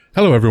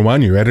Hello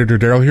everyone, your editor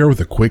Daryl here with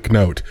a quick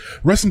note.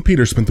 Russ and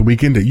Peter spent the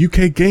weekend at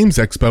UK Games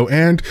Expo,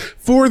 and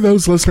for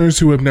those listeners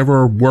who have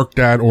never worked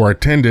at or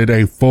attended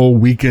a full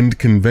weekend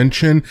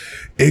convention,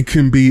 it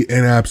can be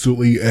an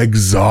absolutely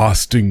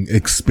exhausting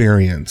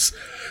experience.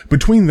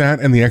 Between that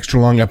and the extra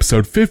long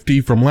episode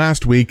 50 from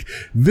last week,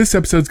 this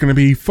episode's going to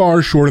be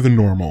far shorter than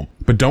normal.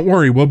 But don't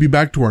worry, we'll be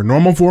back to our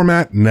normal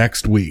format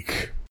next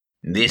week.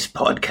 This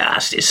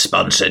podcast is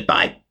sponsored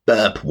by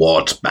Burp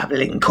Wart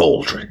Babbling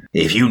Cauldron.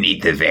 If you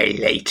need the very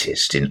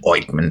latest in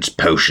ointments,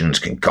 potions,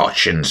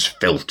 concoctions,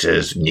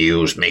 filters,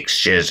 news,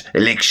 mixtures,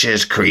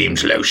 elixirs,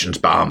 creams, lotions,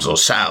 balms, or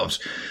salves,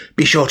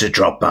 be sure to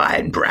drop by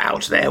and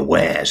browse their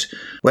wares.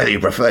 Whether you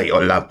prefer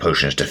your love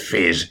potions to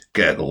fizz,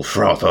 gurgle,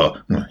 froth,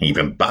 or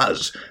even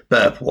buzz,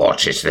 Burp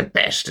Wart is the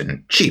best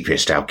and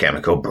cheapest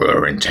alchemical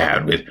brewer in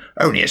town with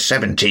only a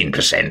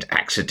 17%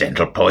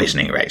 accidental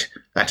poisoning rate.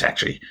 That's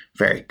actually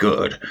very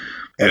good.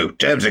 Oh,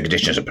 terms and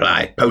conditions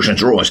apply.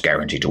 Potions are always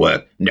guaranteed to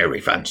work. No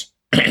refunds.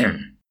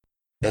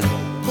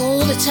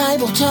 All the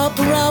tabletop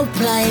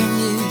role-playing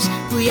news.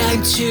 We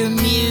aim to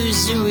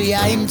amuse and we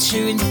aim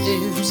to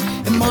enthuse.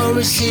 And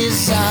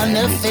Morris's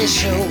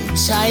unofficial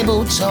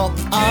tabletop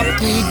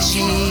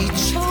RPG.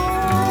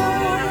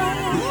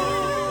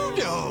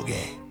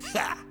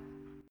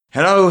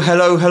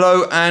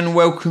 Hello, and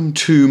welcome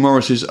to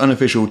Morris's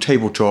unofficial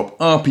tabletop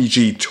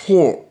RPG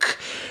talk.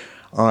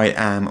 I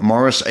am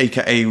Morris,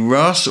 aka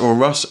Russ, or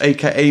Russ,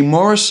 aka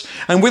Morris,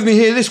 and with me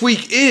here this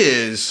week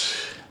is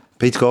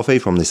Peter Coffey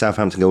from the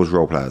Southampton Guilds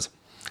Roleplayers.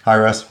 Hi,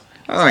 Russ.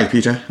 Hi,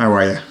 Peter. How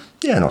are you?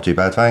 Yeah, not too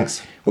bad,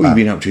 thanks. What have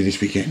you been up to this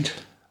weekend?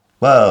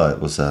 Well, it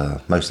was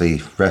mostly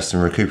rest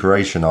and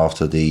recuperation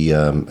after the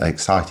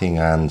exciting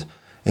and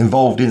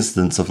involved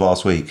incidents of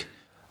last week.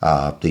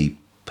 The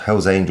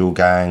Hells Angel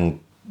gang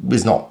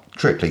is not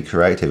strictly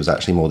correct. It was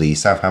actually more the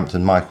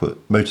Southampton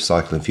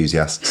motorcycle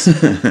enthusiasts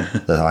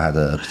that I had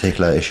a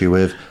particular issue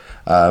with.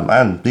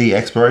 And the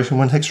exploration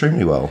went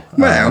extremely well.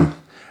 Well,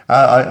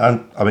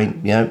 I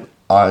mean, you know,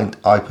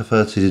 I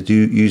prefer to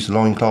use the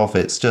loincloth.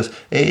 It's just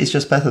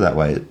better that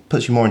way. It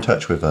puts you more in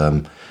touch with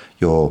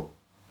your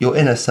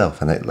inner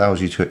self, and it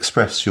allows you to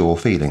express your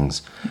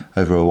feelings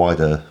over a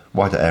wider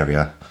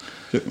area.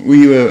 So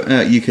we were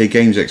at UK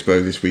Games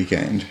Expo this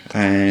weekend,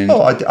 and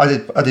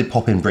I did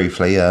pop in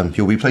briefly.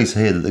 You'll be pleased to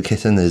hear that the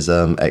kitten is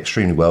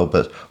extremely well,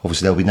 but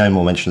obviously there'll be no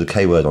more mention of the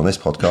K word on this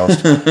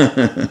podcast.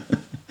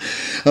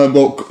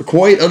 Well,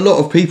 quite a lot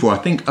of people. I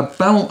think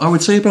I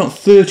would say about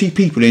 30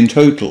 people in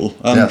total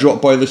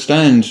dropped by the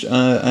stand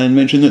and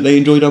mentioned that they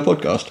enjoyed our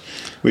podcast,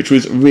 which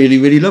was really,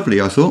 really lovely,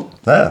 I thought.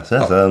 Yes,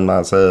 that's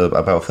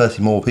about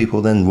 30 more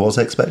people than was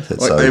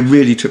expected. So it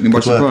really took me by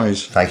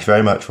surprise. Thank you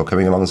very much for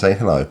coming along and saying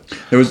hello.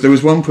 There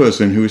was one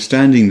person who was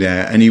standing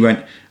there and he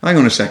went, "Hang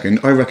on a second,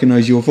 I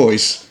recognise your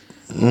voice."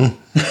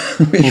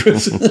 which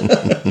is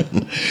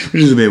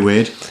a bit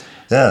weird.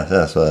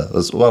 Yeah,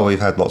 well, we've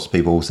had lots of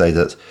people say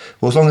that,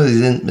 well, as long as they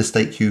didn't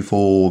mistake you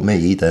for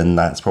me, then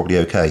that's probably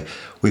okay.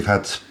 We've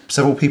had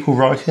several people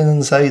write in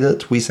and say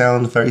that we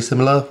sound very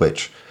similar,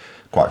 which,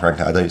 quite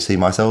frankly, I don't see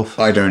myself.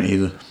 I don't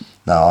either.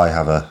 No, I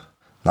have a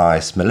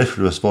nice,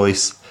 mellifluous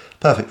voice,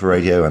 perfect for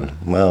radio, and,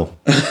 well,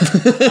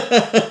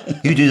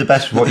 you do the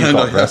best with what you've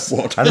got, Russ.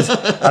 And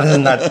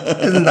isn't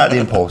that the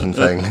important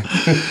thing?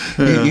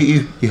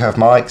 You have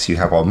mics, you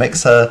have our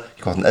mixer,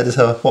 you've got an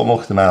editor. What more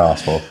could the man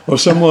ask for? Well,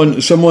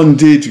 someone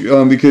did,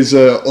 because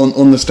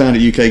on the stand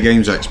at UK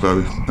Games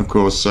Expo, of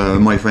course,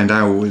 my friend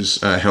Al was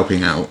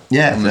helping out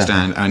on the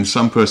stand, and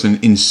some person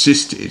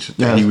insisted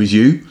that he was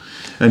you,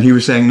 and he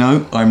was saying,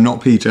 "No, I'm not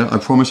Peter. I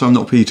promise I'm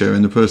not Peter."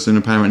 And the person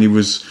apparently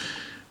was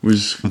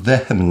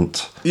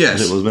vehement.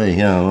 Yes, it was me.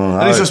 Yeah,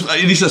 well,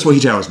 at least that's what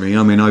he tells me.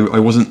 I mean, I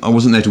wasn't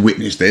there to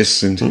witness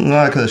this, and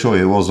I can assure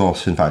you it was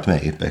not, in fact,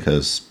 me,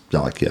 because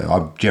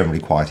I'm generally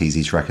quite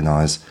easy to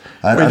recognise.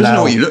 Well, he doesn't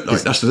know what you look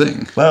like. That's the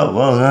thing. Well,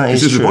 that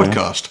is this is true. a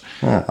podcast.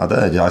 Yeah, I don't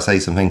know. Did I say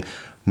something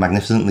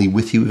magnificently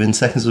witty within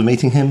seconds of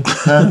meeting him?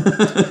 No,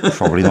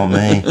 probably not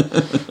me.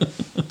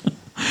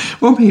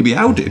 Well, maybe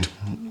Al did.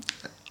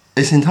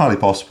 It's entirely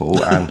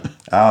possible, and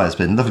it's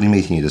been lovely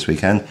meeting you this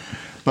weekend.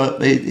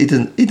 But it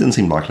didn't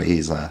seem likely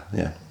he's there.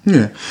 Yeah.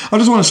 I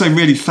just want to say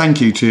really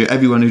thank you to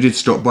everyone who did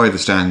stop by the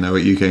stand though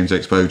at UK Games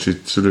Expo to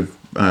sort of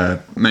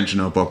mention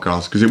our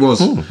podcast, because it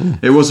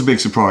was a big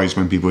surprise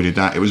when people did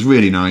that. It was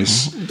really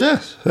nice.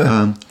 Yes.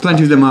 Yeah.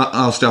 Plenty of them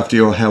asked after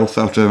your health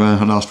after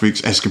last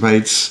week's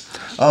escapades.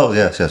 Oh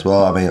yes.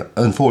 Well, I mean,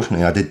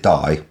 unfortunately, I did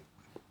die,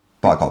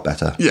 but I got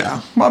better.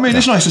 Yeah. Well, I mean,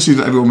 it's nice to see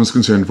that everyone was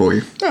concerned for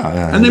you.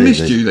 Yeah, and they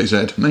missed you, they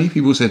said. Many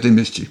people said they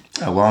missed you.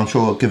 Oh, well, I'm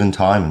sure given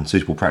time and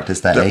suitable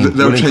practice, they'll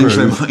change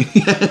their mind.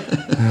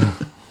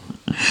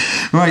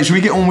 Right, shall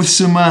we get on with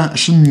some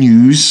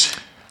news?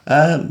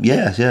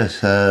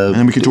 Yes.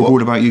 And we can talk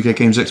all about UK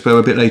Games Expo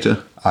a bit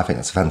later. I think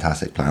that's a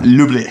fantastic plan.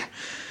 Lovely.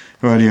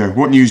 Rightio.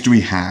 What news do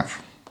we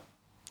have?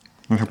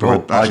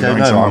 Well, I don't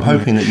know. I'm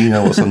hoping that you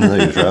know what's on the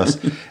news, Russ.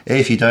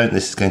 If you don't,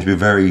 this is going to be a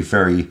very,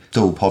 very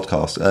dull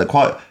podcast.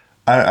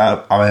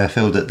 I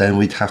feel that then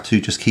we'd have to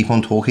just keep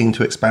on talking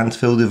to expand to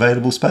fill the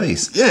available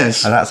space.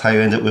 Yes. And that's how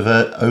you end up with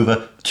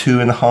over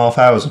 2.5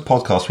 hours of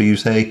podcast where you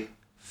say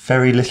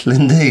very little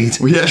indeed.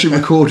 We actually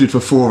recorded for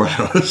 4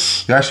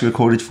 hours. You actually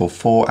recorded for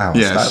 4 hours.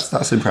 Yes.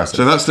 That's impressive.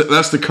 So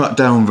that's the cut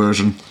down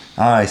version.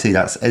 I see.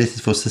 That's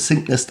edited for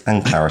succinctness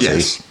and clarity.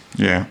 Yes.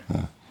 Yeah.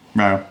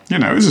 Well,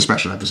 it was a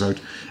special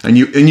episode, and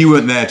you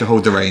weren't there to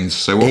hold the reins.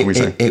 So what can we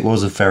say? It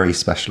was a very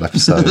special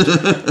episode.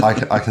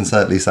 I can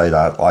certainly say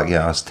that. I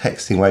was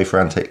texting away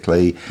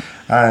frantically,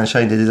 and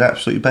Shane did his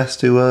absolute best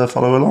to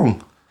follow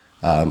along.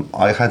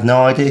 I had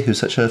no idea he was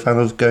such a fan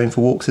of going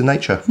for walks in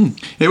nature.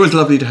 It was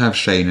lovely to have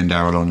Shane and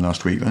Daryl on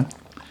last week, though.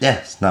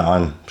 Yes, no,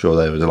 I'm sure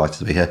they were delighted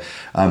to be here.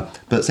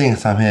 But seeing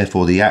as I'm here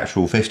for the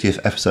actual 50th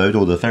episode,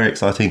 or the very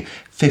exciting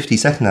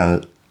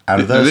 52nd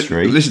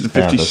anniversary. This is the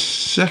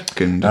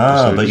 52nd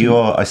episode.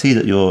 But I see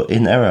that you're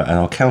in error and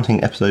are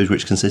counting episodes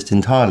which consist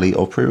entirely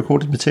of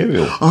pre-recorded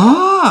material.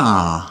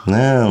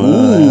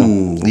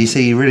 No. You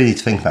see, you really need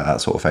to think about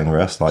that sort of thing,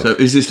 Russ. So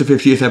is this the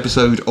 50th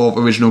episode of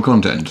original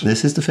content?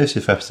 This is the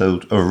 50th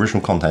episode of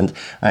original content,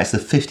 and it's the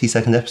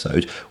 52nd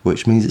episode,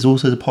 which means it's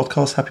also the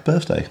podcast's happy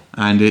birthday.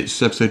 And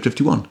it's episode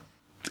 51.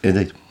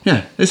 Indeed.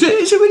 Yeah. Is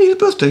it really the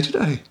birthday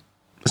today?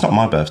 It's not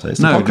my birthday, it's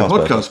the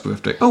podcast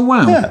birthday. Oh,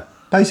 wow. Yeah,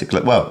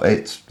 basically. Well,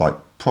 it's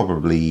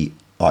probably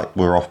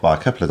we're off by a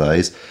couple of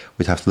days.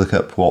 We'd have to look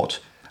up what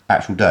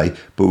actual day,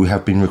 but we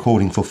have been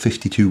recording for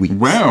 52 weeks.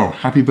 Well,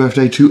 happy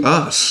birthday to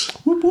us.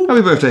 Whoop, whoop.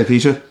 Happy birthday,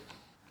 Peter.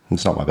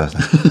 It's not my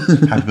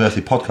birthday. Happy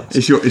birthday, podcast.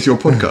 It's your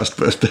podcast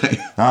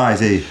birthday. I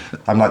see.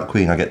 I'm like the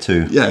Queen, I get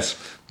 2. Yes.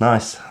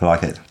 Nice, I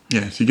like it.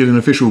 Yes, you get an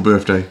official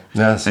birthday.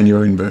 Yes. And your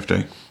own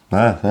birthday.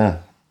 Yeah.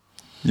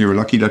 You're a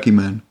lucky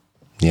man.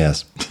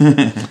 Yes.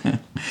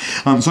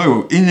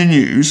 So, in the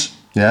news,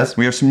 yes,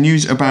 we have some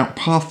news about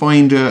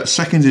Pathfinder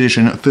 2nd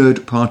Edition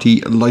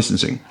third-party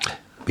licensing.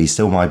 Be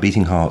still my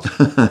beating heart.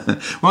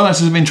 Well,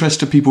 that's of interest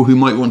to people who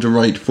might want to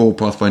write for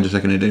Pathfinder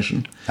 2nd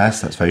Edition.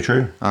 Yes, that's very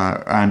true.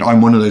 And I'm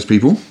one of those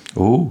people.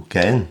 Ooh,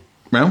 get in.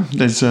 Well,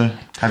 there's...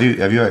 Have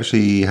you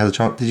actually had a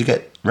chance... Did you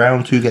get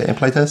round to getting a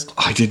playtest?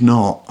 I did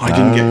not. I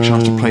didn't get a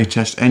chance to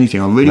playtest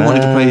anything. I really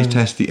wanted to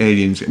playtest the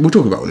Aliens. We'll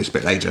talk about all this a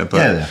bit later, but...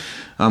 Yeah.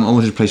 I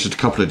wanted to play just a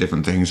couple of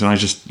different things, and I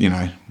just,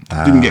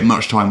 didn't get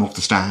much time off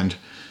the stand.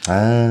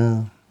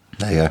 There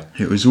you go.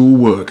 It was all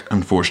work,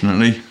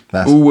 unfortunately.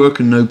 All work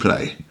and no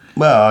play.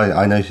 Well,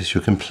 I noticed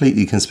you're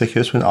completely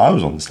conspicuous when I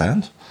was on the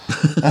stand.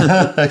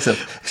 except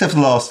for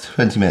the last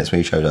 20 minutes when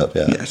you showed up,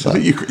 yeah. Yes, I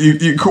think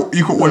you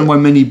caught one of my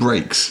many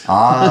breaks.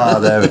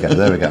 There we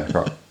go.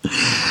 Right.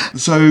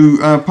 So,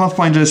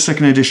 Pathfinder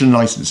 2nd Edition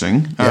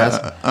licensing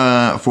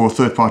yes. For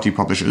third-party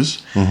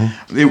publishers.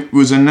 Mm-hmm. It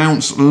was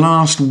announced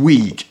last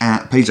week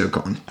at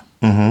PaizoCon.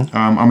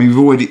 Mm-hmm. We've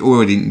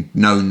already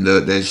known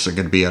that there's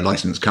going to be a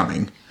license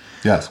coming.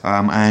 Yes.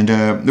 And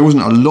there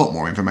wasn't a lot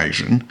more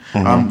information.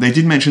 Mm-hmm. They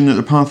did mention that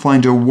the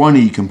Pathfinder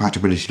 1E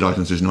compatibility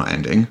license is not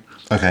ending.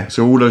 Okay.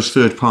 So all those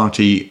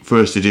third-party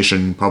first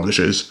edition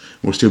publishers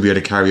will still be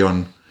able to carry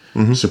on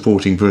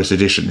supporting first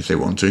edition if they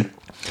want to.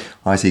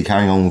 I see,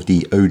 carrying on with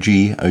the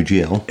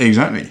OGL.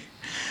 Exactly.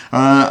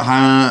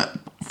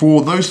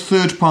 For those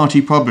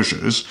third-party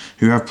publishers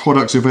who have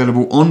products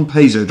available on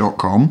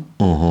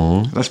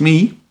Paizo.com, that's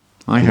me,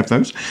 I have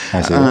those,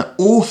 I see.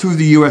 or through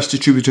the US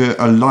Distributor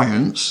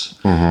Alliance,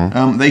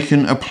 they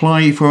can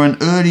apply for an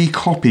early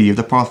copy of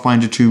the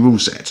Pathfinder 2 rule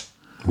set.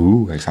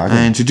 Ooh, exciting.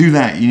 And to do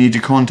that, you need to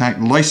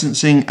contact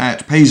licensing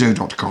at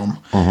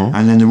Paizo.com,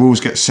 and then the rules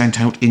get sent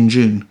out in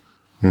June.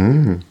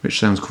 Which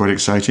sounds quite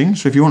exciting.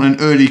 So if you want an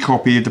early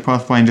copy of the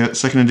Pathfinder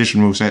 2nd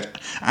Edition rule set,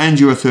 and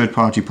you're a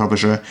third-party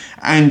publisher,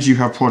 and you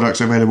have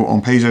products available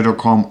on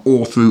Paizo.com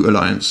or through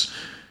Alliance,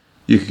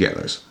 you could get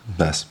those.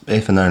 That's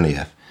if and only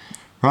if.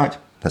 Right,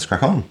 let's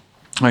crack on.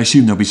 I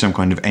assume there'll be some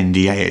kind of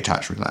NDA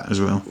attached with that as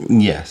well.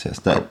 Yes.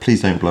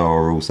 Please don't blow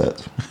our rule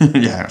set.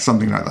 Yeah,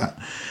 something like that.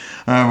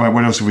 Right,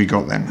 what else have we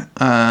got then?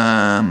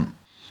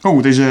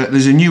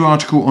 There's a new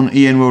article on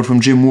EN World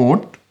from Jim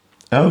Ward.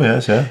 Oh,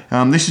 yes,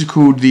 yeah. This is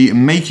called The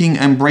Making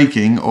and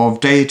Breaking of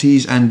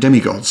Deities and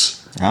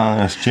Demigods.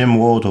 That's Jim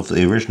Ward of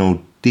the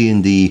original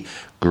D&D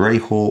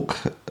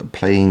Greyhawk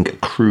playing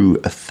crew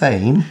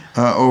Thane.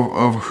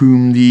 Of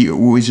whom the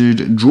wizard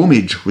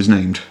Dromage was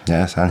named.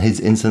 Yes, and his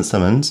instant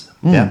summons.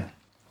 Yeah.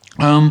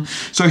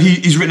 So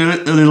he's written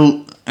a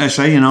little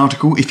essay, an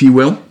article, if you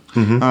will,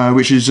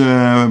 which is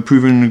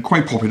proven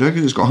quite popular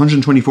because it's got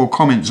 124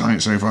 comments on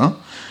it so far.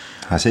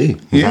 I see.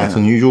 Is that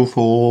unusual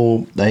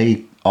for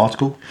a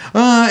article?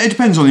 It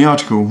depends on the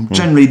article.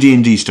 Generally,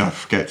 D&D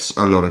stuff gets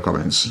a lot of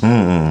comments,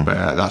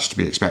 but that's to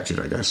be expected,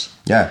 I guess.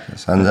 Yeah,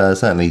 yes. And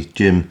certainly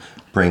Jim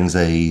brings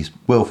a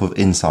wealth of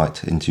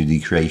insight into the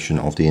creation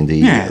of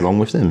D&D along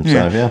with them.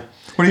 Yeah. So, yeah.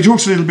 Well, he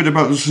talks a little bit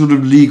about the sort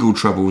of legal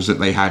troubles that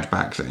they had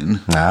back then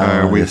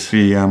with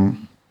the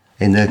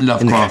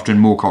Lovecraft and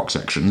Moorcock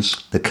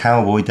sections. The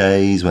cowboy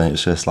days when it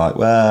was just like,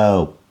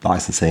 well,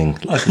 licensing.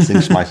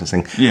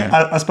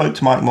 Yeah. I spoke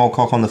to Mike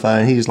Moorcock on the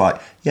phone. He was like,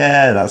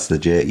 yeah, that's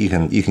legit. You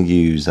can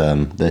use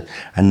and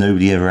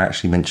nobody ever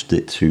actually mentioned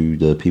it to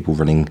the people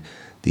running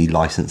the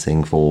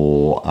licensing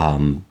for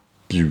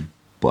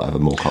whatever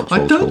more Cox.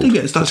 I don't think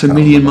that's a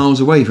million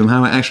miles away from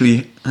how it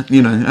actually,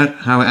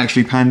 how it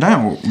actually panned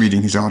out.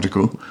 Reading his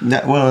article.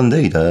 Yeah, well,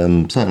 indeed.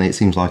 Certainly, it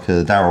seems like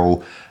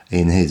Daryl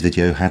in his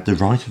video had the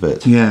right of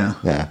it. Yeah.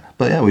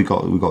 But yeah, we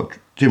got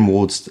Jim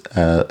Ward's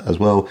as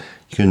well.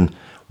 You can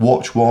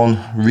watch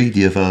one, read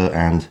the other,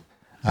 and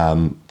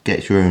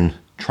get your own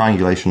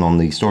triangulation on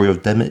the story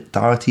of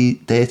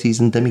deities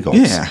and demigods.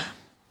 Yeah.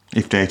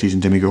 If deities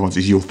and demigods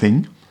is your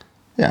thing.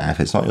 Yeah, if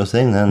it's not your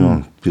thing,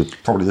 then you're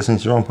probably listening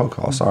to the wrong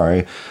podcast.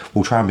 Sorry.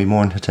 We'll try and be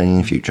more entertaining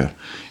in the future.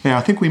 Yeah,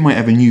 I think we might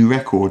have a new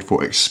record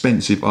for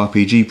expensive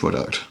RPG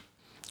product.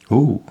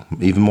 Ooh,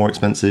 even more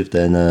expensive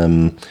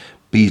than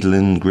Beadle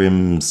and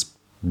Grimm's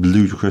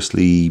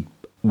ludicrously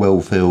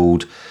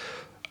well-filled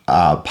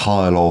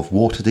pile of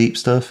Waterdeep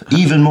stuff.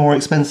 Even more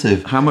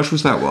expensive. How much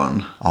was that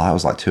one? Oh, that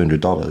was like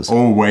 $200.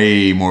 Oh,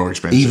 way more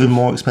expensive. Even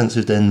more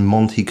expensive than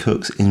Monty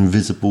Cook's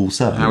Invisible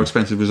Sun. How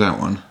expensive was that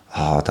one?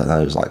 Oh, I don't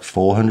know. It was like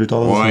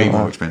 $400. Way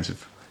more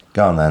expensive.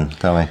 Go on then,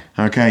 tell me.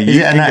 Okay. Is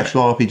it an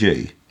actual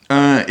RPG?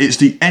 It's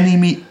the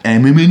Enemy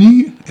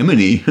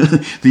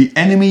the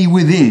Enemy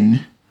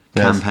Within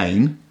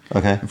campaign.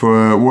 Okay.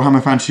 For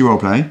Warhammer Fantasy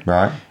Roleplay.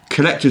 Right.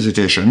 Collector's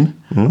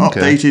Edition. Okay.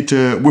 Updated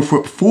to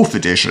Woofwhoop 4th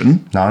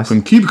Edition. Nice.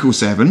 From Cubicle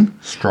 7.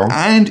 Strong.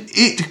 And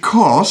it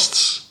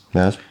costs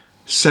Yes.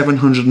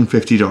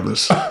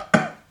 $750.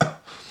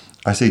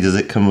 I see. Does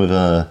it come with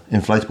an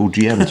inflatable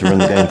GM to run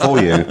the game for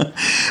you?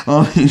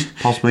 I mean,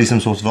 Possibly some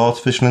sort of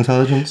artificial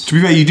intelligence? to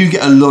be fair, you do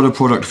get a lot of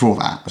product for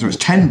that. So it's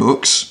 10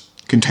 books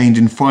contained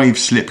in 5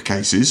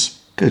 slipcases.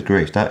 Good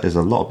grief, that is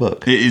a lot of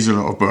book. It is a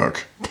lot of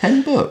book.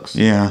 10 books?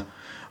 Yeah.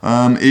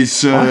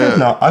 It's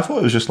I thought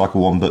it was just like a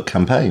one-book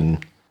campaign.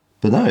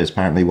 But no, it's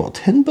apparently,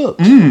 10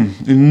 books?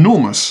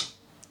 enormous.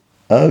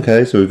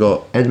 Okay, so we've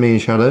got Enemy in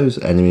Shadows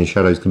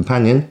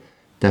Companion,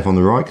 Death on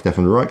the Right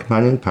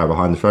Companion, Power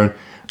Behind the Throne.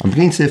 I'm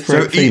beginning to see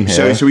a theme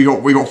here. So we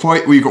got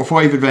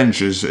 5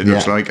 adventures, it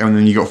looks like, and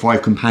then you got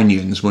 5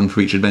 companions, one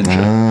for each adventure.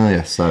 Ah,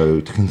 yes.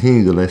 So to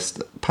continue the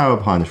list, Power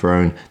Behind the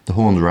Throne, The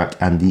Horned Rat,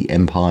 and The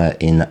Empire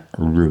in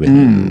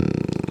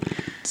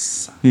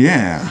Ruins.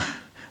 Yeah.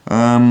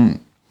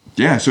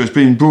 So it's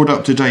been brought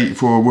up to date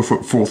for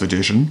Woofwhoop 4th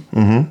edition.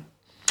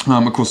 Mm-hmm.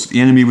 Of course,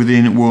 The Enemy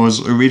Within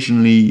was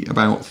originally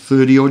about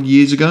 30 odd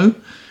years ago.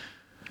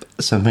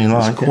 Something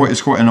like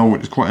It's quite an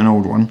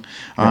old one.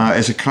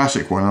 It's a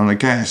classic one, and I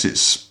guess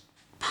it's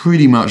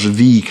pretty much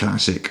the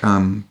classic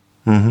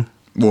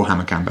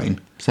Warhammer campaign.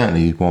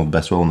 Certainly one of the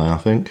best well known, I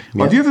think.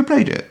 Yeah. Have you ever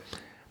played it?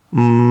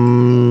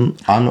 I'm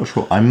not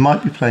sure. I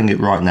might be playing it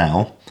right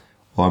now,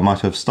 or I might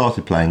have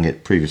started playing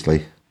it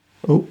previously.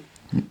 Oh.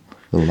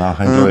 We'll now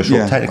enjoy a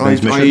short technical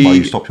intermission while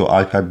you stop your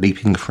iPad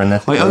beeping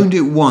frenetically. I owned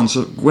it once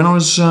when I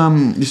was.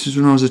 This was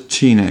when I was a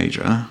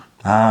teenager.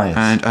 Ah,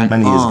 yes. And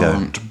many years ago.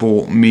 Aunt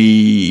bought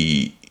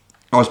me.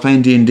 I was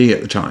playing D&D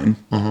at the time.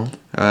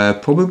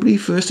 Probably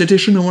 1st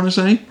edition, I want to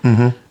say.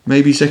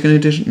 Maybe 2nd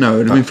edition. No, it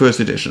would have been 1st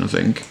edition, I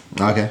think.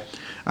 Okay.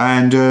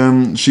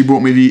 And she bought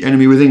me the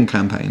Enemy Within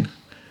campaign.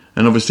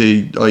 And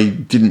obviously, I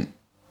didn't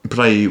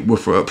play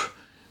Woofwhoop.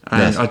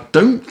 And I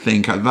don't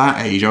think at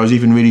that age I was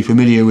even really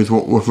familiar with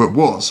what Woofwhoop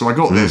was. So I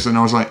got this and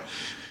I was like,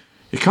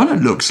 it kind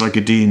of looks like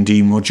a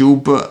D&D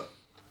module, but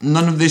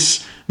none of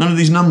these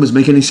numbers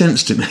make any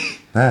sense to me.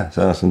 Yeah,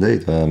 so that's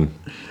indeed.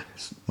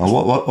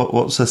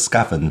 What's a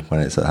scaven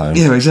when it's at home?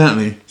 Yeah,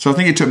 exactly. So I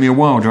think it took me a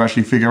while to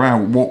actually figure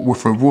out what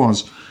Woofwhoop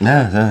was.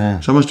 Yeah.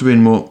 So I must have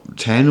been,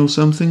 10 or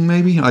something,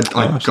 maybe?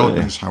 God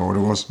knows how old I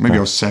was. Maybe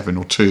I was 7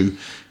 or 2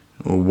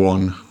 or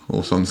 1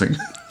 or something.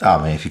 I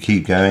mean, if you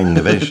keep going,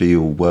 eventually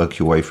you'll work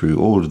your way through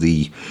all of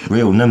the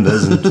real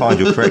numbers and find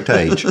your correct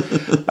age.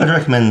 I'd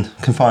recommend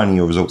confining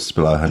your results to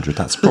below 100.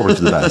 That's probably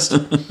for the best.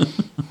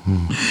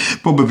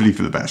 Probably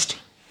for the best.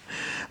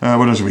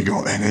 What else have we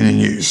got then in the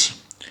news?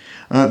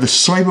 The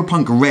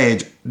Cyberpunk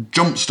Red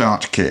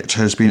Jumpstart Kit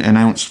has been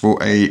announced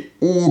for a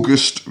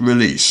August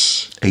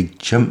release. A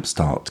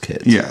Jumpstart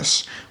Kit?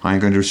 Yes. I'm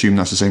going to assume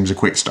that's the same as a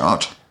Quick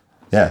Start.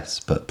 Yes,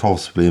 but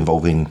possibly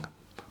involving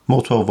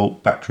more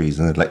 12-volt batteries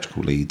and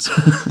electrical leads.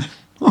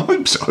 I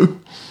hope so.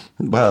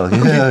 Well,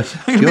 yeah.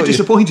 I'm a bit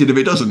disappointed if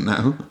it doesn't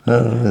now.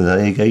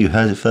 There you go. You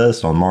heard it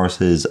first on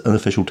Morris's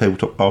unofficial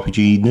Tabletop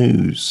RPG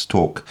News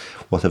Talk,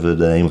 whatever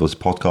the name of this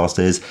podcast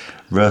is.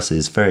 Russ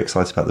is very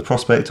excited about the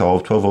prospect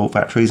of 12-volt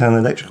batteries and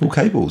electrical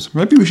cables.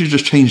 Maybe we should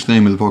just change the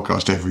name of the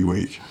podcast every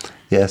week.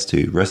 Yes,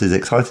 to Russ is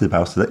excited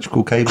about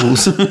electrical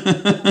cables and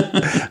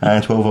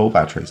 12-volt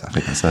batteries. I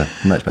think that's a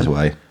much better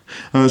way.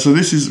 So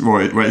this is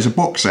right. It's a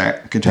box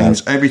set.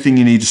 Contains everything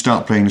you need to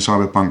start playing the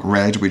Cyberpunk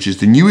Red, which is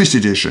the newest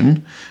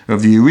edition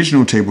of the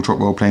original tabletop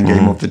role-playing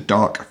game of the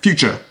Dark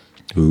Future.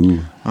 Ooh.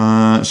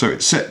 So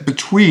it's set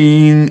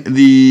between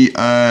the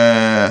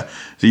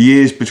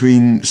years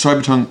between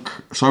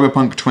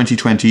Cyberpunk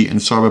 2020 and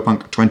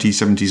Cyberpunk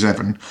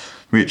 2077,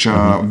 which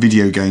are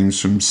video games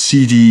from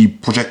CD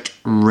Projekt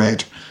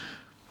Red.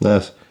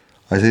 Yes.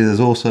 I see there's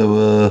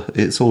also,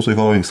 it's also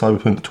following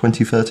Cyberpunk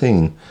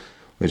 2013,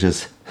 which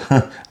is,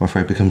 I'm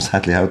afraid, become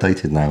sadly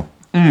outdated now.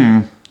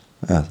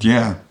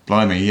 Yeah,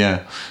 blimey,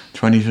 yeah.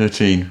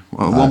 2013.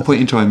 Well, at one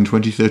point in time,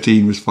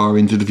 2013 was far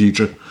into the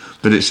future,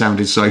 but it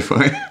sounded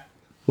sci-fi.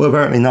 Well,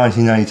 apparently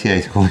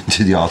 1988, according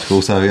to the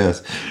article, so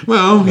yes.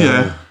 Well,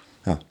 yeah.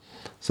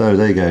 So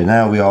there you go.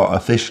 Now we are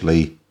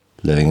officially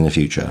living in the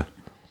future.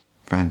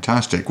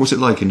 Fantastic. What's it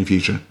like in the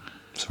future?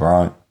 It's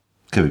alright.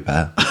 Could be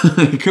better.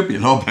 It could be a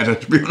lot better,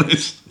 to be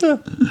honest. Yeah.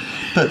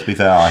 But to be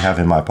fair, I have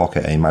in my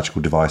pocket a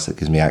magical device that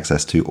gives me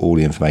access to all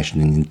the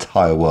information in the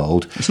entire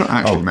world. It's not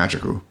actually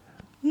magical.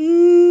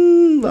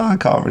 I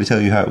can't really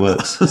tell you how it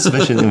works.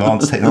 Sufficient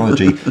advanced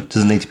technology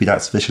doesn't need to be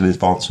that sufficiently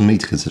advanced for me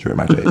to consider it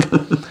magic.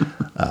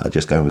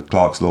 Just going with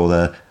Clark's law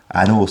there.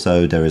 And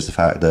also there is the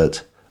fact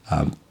that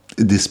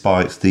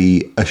despite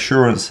the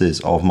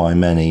assurances of my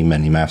many,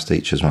 many maths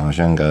teachers when I was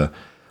younger,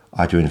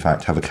 I do in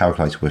fact have a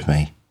calculator with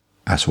me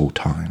at all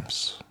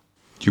times.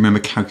 Do you remember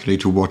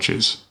calculator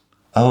watches?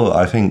 Oh,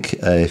 I think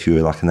if you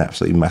were like an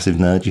absolutely massive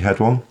nerd, you had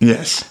one.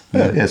 Yes.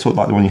 Yeah, sort of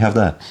like the one you have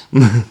there.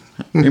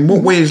 In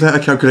what way is that a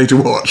calculator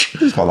watch?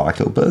 It's got like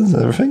little buttons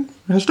and everything.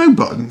 It has no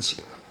buttons.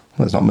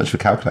 Well, it's not much of a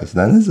calculator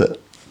then, is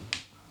it?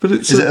 But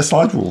it's Is it a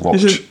slide rule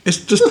watch? It's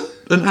just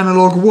an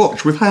analog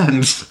watch with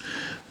hands.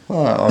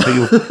 Well,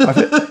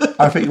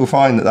 I think you'll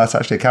find that that's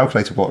actually a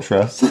calculator watch,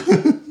 Russ.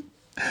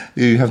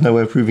 You have no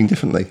way of proving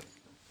differently.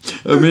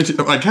 I mean, if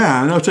I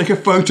can, I'll take a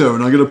photo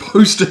and I'm going to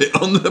post it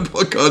on the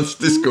podcast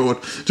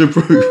Discord to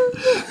prove.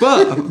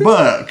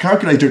 But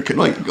calculator,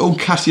 like old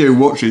Casio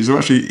watches, are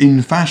actually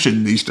in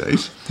fashion these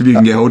days, if you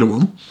can get hold of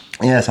one.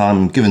 Yes,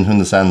 I'm given to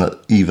understand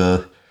that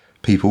either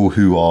people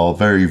who are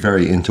very,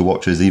 very into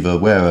watches either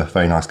wear a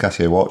very nice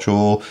Casio watch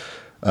or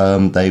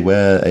they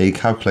wear a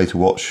calculator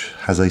watch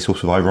as a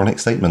sort of ironic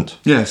statement.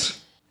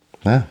 Yes.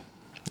 Yeah.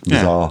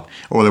 Bizarre. Yeah.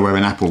 Or they wear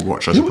an Apple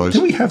watch, I suppose.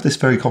 Did we have this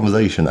very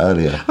conversation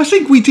earlier? I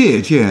think we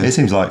did, yeah. It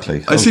seems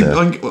likely. I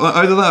think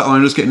either that or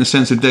I'm just getting a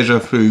sense of deja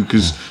vu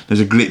because there's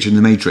a glitch in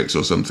the Matrix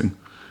or something.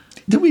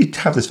 Did we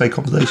have this very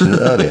conversation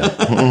earlier?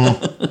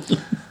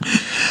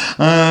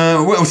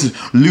 What else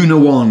is Luna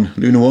One?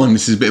 Luna One,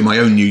 this is a bit of my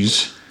own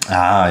news.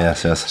 Ah,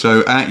 yes.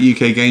 So at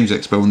UK Games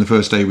Expo on the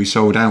first day we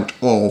sold out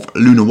of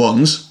Luna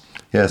Ones.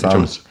 Yes, I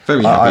was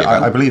very happy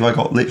about. I believe I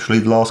got literally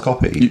the last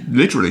copy.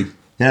 Literally.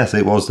 Yes,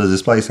 it was the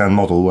display stand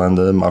model, and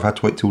I've had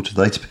to wait till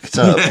today to pick it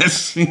up.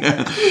 Yes,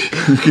 yeah,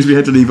 because we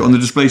had to leave it on the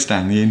display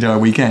stand the entire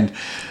weekend.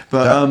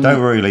 But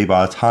don't worry, Lee.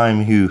 By the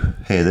time you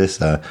hear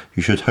this,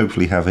 you should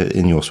hopefully have it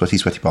in your sweaty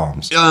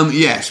palms.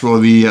 Yes. Well,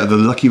 the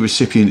lucky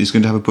recipient is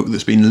going to have a book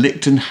that's been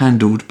licked and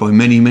handled by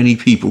many, many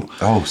people.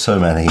 Oh, so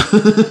many.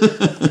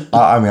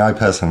 I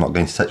personally am not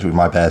going to touch it with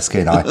my bare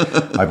skin.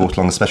 I brought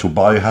along a special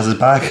biohazard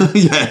bag.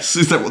 Yes,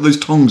 is that what those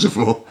tongs are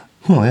for?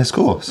 Well, yes, of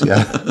course,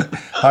 yeah.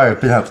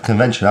 I've been at the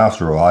convention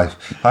after all.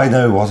 I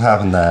know what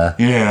happened there.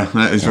 Yeah,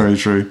 that is very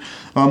true.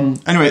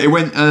 Anyway, it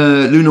went.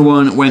 Luna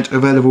One went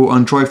available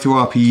on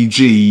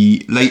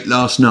DriveThruRPG late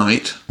last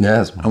night.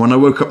 Yes. And when I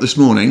woke up this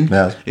morning,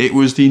 yes, it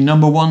was the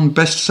 #1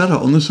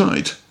 bestseller on the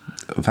site.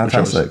 Fantastic. Which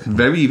I was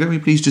very, very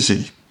pleased to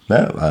see.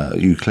 Yeah,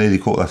 you clearly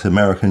caught that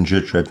American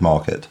Judge Dredd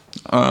market.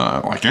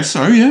 I guess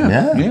so.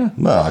 Yeah.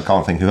 Well, I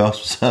can't think who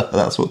else was at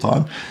that sort of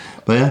time.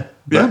 But yeah.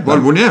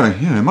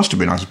 It must have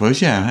been, I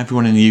suppose. Yeah,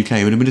 everyone in the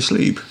UK would have been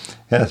asleep.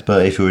 Yes,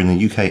 but if you're in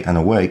the UK and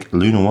awake,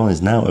 Luna One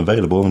is now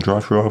available on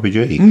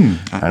DriveThruRPG.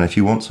 And if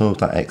you want some of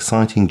that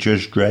exciting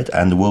Judge Dredd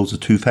and the Worlds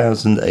of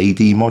 2000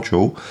 AD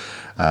module,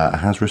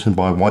 as written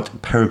by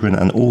White, Peregrine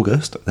and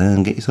August,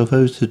 then get yourself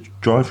over to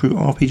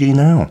DriveThruRPG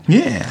now.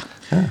 Yeah.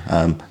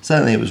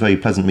 Certainly it was very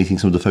pleasant meeting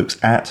some of the folks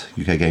at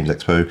UK Games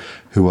Expo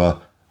who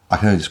are, I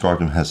can only describe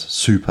them as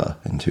super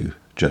into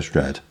Judge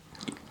Dredd.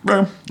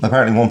 Well,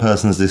 apparently one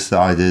person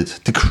has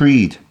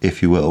decreed,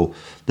 if you will,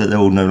 that there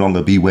will no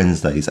longer be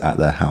Wednesdays at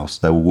their house.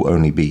 There will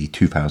only be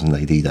 2000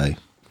 AD Day.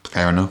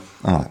 Fair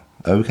enough. Oh,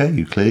 okay,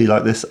 you clearly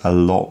like this a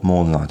lot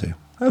more than I do.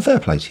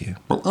 Fair play to you.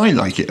 Well, I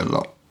like it a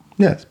lot.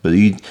 Yes, but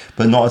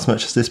not as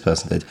much as this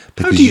person did.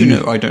 How do you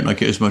know I don't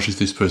like it as much as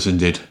this person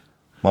did?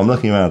 Well, I'm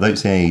looking around. I don't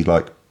see any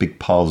big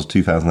piles of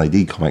 2000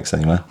 AD comics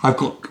anywhere. I've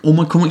got all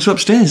my comics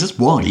upstairs. That's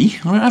why. I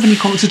don't have any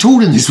comics at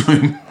all in this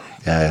room.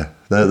 Yeah.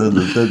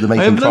 The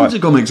I have loads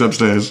of comics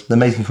upstairs. They're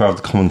making cry of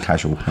the common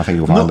casual. I think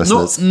you'll find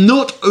listeners.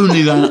 Not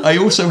only that, I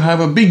also have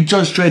a big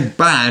Judge Dredd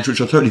badge,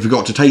 which I totally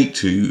forgot to take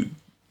to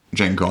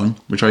Gen Con,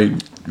 which I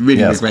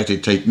really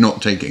regretted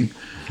not taking.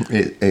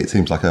 It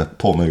seems like a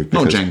poor move.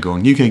 Not Gen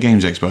Con, UK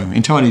Games Expo.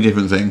 Entirely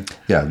different thing.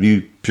 Yeah,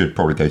 you should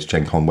probably go to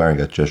Gen Con wearing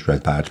a Judge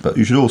Dredd badge, but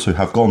you should also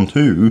have gone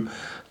to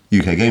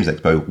UK Games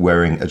Expo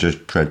wearing a Judge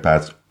Dredd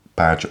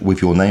badge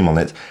with your name on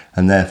it,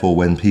 and therefore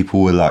when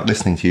people were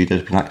listening to you,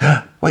 they'd be like,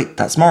 wait,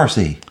 that's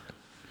Morrissey.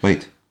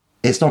 Wait,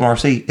 it's not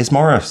Morrissey, it's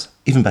Morris.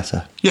 Even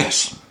better.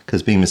 Yes.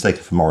 Because being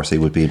mistaken for Morrissey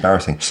would be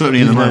embarrassing.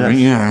 Certainly in the moment,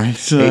 yeah.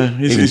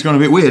 It's gone a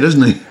bit weird,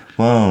 hasn't he?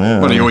 Well, yeah.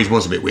 Well, he always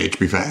was a bit weird, to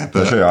be fair.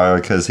 But sure, I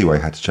can see why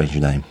you had to change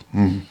your name.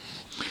 And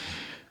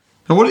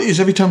what it is,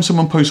 every time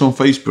someone posts on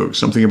Facebook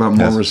something about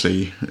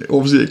Morrissey,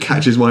 obviously it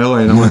catches my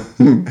eye, and I'm like,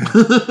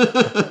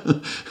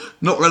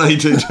 not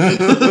related.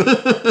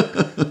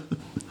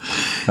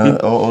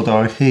 Although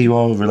I hear you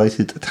are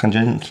related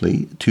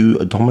tangentially to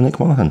Dominic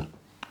Monaghan.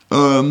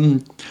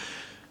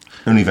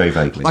 Only very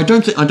vaguely. I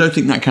don't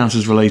think that counts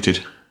as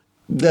related.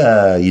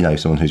 You know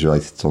someone who's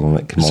related to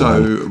Dominic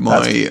Monaghan. So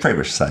That's pretty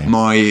much the same.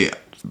 My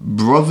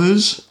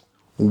brother's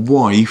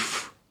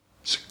wife's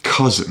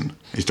cousin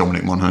is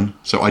Dominic Monaghan,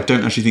 so I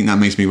don't actually think that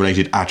makes me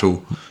related at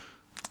all.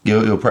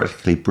 You're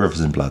practically brothers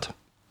in blood.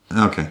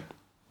 Okay.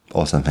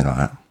 Or something like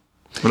that.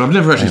 But I've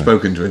never actually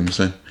spoken to him,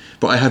 so.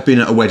 But I have been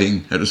at a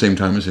wedding at the same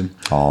time as him.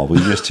 Oh, were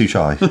you just too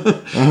shy?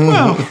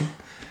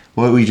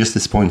 Well, Were you just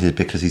disappointed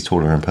because he's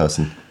taller in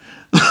person?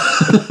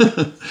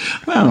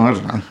 well, I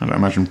don't know. I don't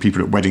imagine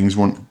people at weddings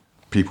want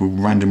people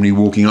randomly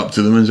walking up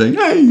to them and saying,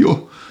 "Hey,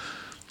 you're."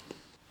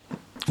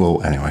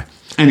 Well, anyway.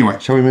 Anyway,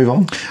 Shall we move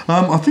on?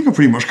 I think I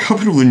pretty much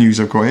covered all the news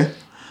I've got here.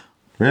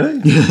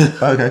 Really? Yeah.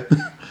 Okay.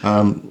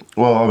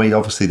 Well, I mean,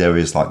 obviously there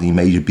is like the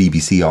major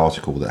BBC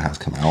article that has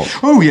come out.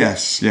 Oh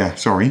yes, yeah.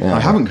 Sorry, I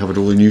haven't covered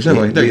all the news, have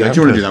I? There you go.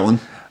 Do you want to do that one?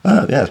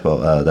 Yes,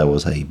 well, there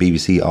was a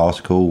BBC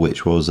article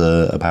which was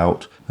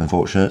about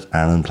unfortunate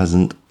and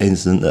unpleasant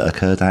incident that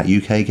occurred at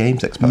UK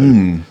Games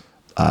Expo.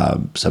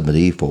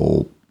 Somebody,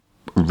 for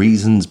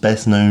reasons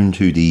best known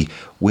to the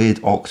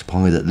weird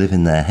octopi that live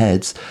in their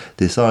heads,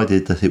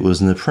 decided that it was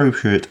an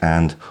appropriate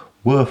and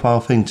worthwhile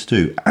thing to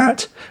do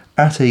at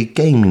a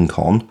gaming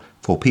con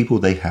for people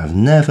they have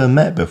never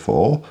met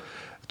before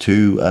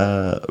to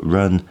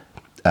run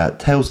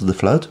Tales of the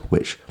Flood,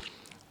 which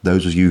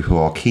those of you who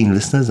are keen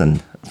listeners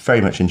and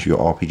very much into your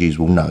RPGs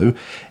will know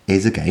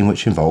is a game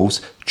which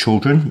involves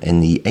children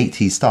in the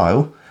 80s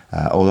style.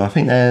 Although I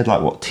think they're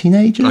like, what,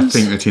 teenagers? I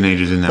think they're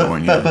teenagers in that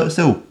one, yeah. But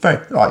still,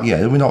 very, like,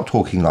 yeah, we're not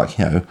talking like,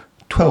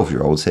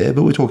 12-year-olds here,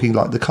 but we're talking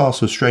like the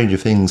cast of Stranger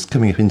Things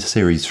coming up into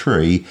Series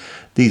 3.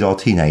 These are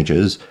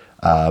teenagers,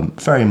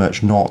 very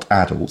much not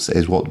adults,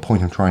 is what the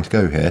point I'm trying to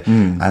go here.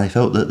 And they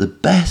felt that the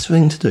best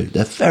thing to do,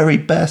 the very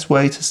best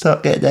way to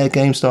get their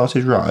game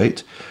started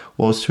right,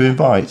 was to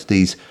invite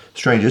these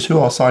strangers who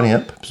are signing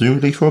up,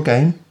 presumably for a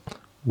game,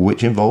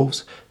 which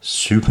involves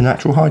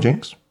supernatural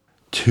hijinks,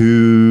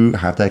 to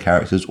have their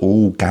characters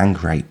all gang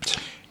raped.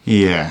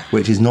 Yeah.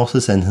 Which is not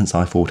a sentence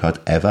I thought I'd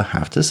ever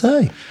have to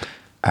say.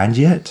 And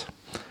yet,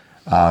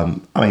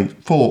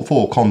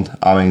 for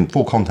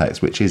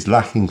context, which is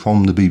lacking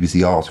from the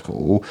BBC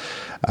article,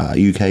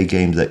 UK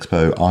Games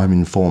Expo, I'm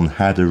informed,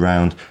 had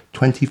around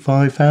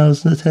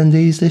 25,000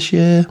 attendees this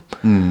year,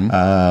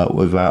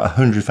 with about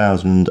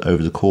 100,000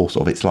 over the course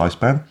of its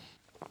lifespan.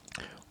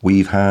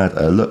 We've had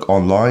a look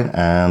online,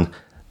 and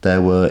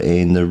there were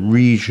in the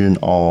region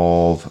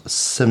of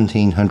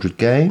 1,700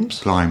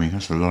 games. Blimey,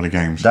 that's a lot of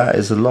games. That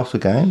is a lot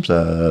of games.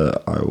 I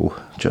will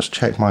just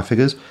check my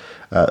figures.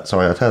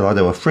 Sorry, I tell you,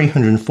 there were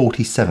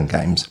 347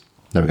 games.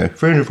 There we go,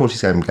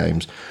 347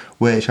 games,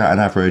 which at an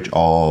average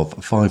of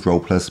 5 role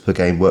players per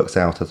game works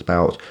out at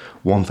about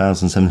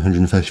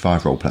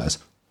 1,735 role players.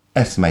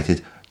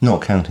 Estimated,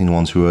 not counting the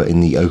ones who are in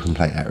the open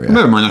play area.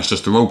 Never mind, that's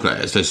just the role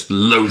players. There's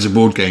loads of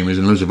board gamers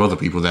and loads of other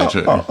people there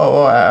too.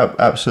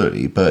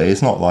 Absolutely. But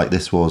it's not like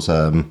this was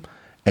a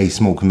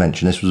small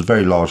convention. This was a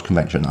very large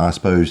convention. I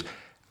suppose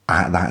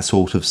at that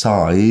sort of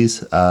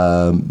size,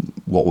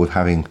 what we're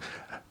having...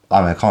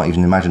 I can't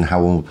even imagine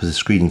how one would put a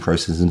screening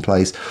process in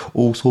place.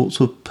 All sorts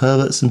of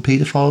perverts and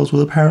paedophiles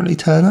will apparently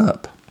turn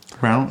up.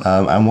 Well,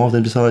 and one of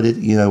them decided,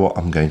 you know what,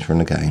 I'm going to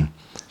run a game.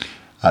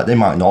 They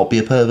might not be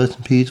a pervert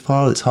and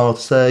paedophile, it's hard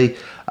to say,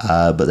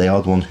 but they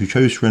are the ones who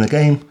chose to run a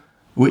game,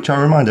 which I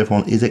remind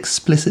everyone is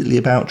explicitly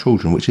about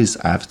children, which is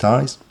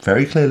advertised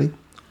very clearly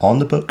on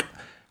the book,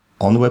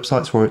 on the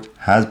websites for it,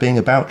 as being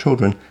about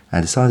children,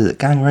 and decided that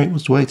gang rape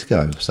was the way to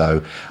go.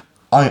 So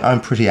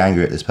I'm pretty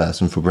angry at this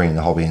person for bringing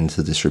the hobby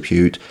into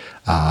disrepute.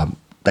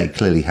 They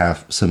clearly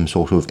have some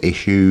sort of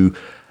issue,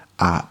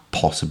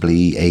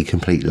 possibly a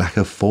complete lack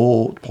of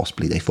thought,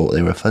 possibly they thought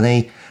they were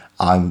funny.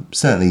 I'm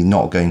certainly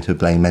not going to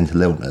blame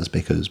mental illness,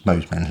 because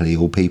most mentally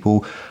ill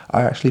people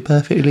are actually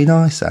perfectly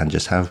nice and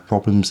just have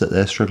problems that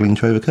they're struggling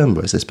to overcome.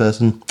 Whereas this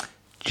person,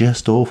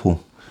 just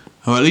awful.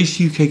 Oh, at least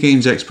UK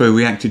Games Expo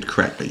reacted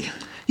correctly.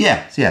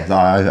 Yeah.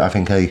 I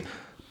think a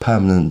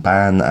permanent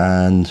ban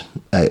and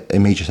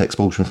immediate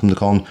expulsion from the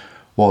con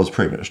was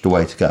pretty much the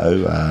way to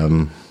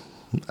go.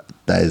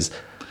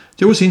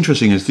 What's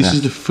interesting is this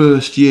is the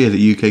first year that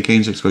UK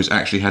Games Expo's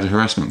actually had a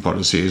harassment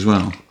policy as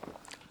well.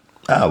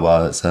 Oh,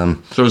 well, it's... So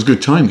it was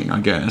good timing,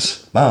 I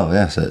guess. Oh,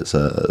 yes, it's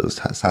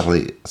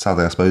sadly,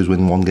 I suppose,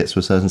 when one gets to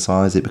a certain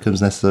size, it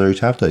becomes necessary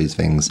to have those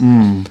things.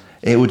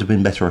 It would have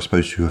been better, I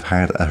suppose, to have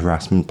had a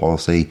harassment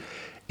policy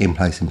in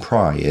place in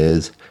prior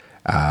years,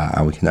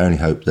 and we can only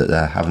hope that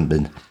there haven't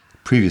been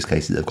previous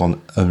cases that have gone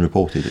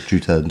unreported due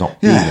to not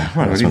being a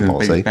harassment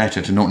policy. It's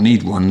better to not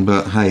need one,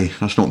 but hey,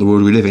 that's not the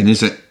world we live in,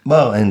 is it?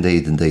 Well,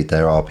 indeed,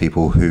 there are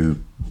people who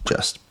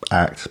just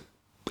act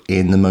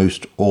in the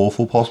most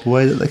awful possible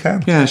way that they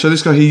can. Yeah, so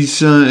this guy,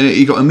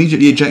 he got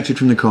immediately ejected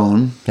from the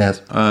con.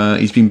 Yes.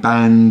 He's been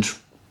banned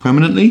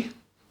permanently.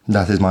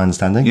 That is my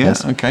understanding. Yeah,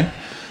 yes. Okay.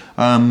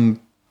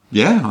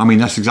 Yeah, I mean,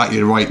 that's exactly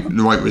the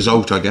right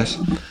result, I guess.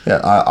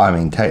 Yeah, I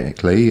mean,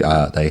 technically,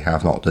 they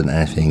have not done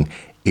anything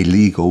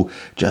illegal,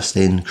 just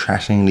in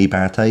crashingly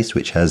bad taste,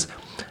 which has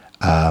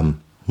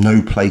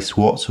no place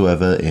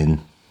whatsoever in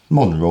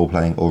modern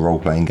role-playing or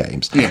role-playing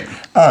games. Yeah.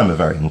 I'm a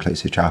very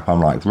inclusive chap.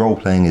 I'm like,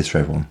 role-playing is for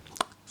everyone.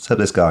 Except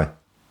this guy.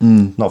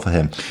 Not for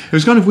him. It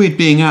was kind of weird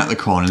being at the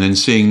con and then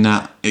seeing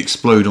that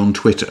explode on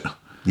Twitter.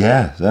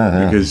 Yeah.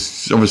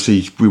 Because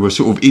obviously we were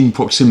sort of in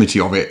proximity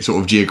of it,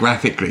 sort of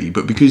geographically,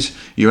 but because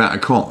you're at a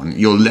con,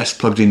 you're less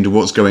plugged into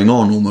what's going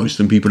on almost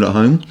than people at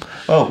home.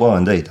 Well,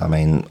 indeed. I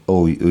mean,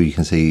 all you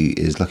can see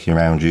is looking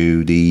around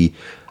you, the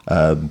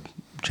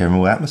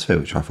general atmosphere,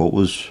 which I thought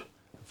was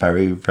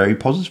very, very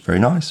positive, very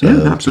nice.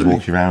 Absolutely.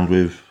 Walking around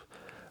with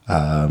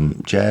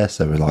Jess,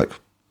 there were like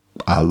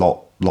a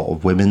lot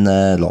of women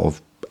there, a lot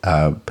of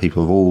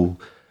people of all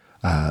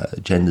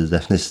genders,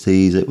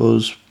 ethnicities.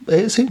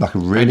 It seemed like a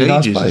really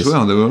nice ages place as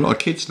well. There were a lot of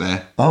kids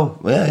there. Oh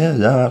yeah,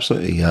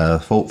 absolutely.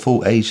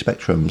 Full age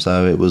spectrum.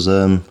 So it was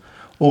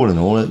all in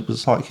all, it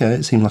was like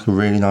it seemed like a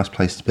really nice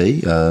place to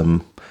be.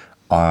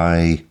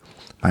 I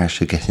managed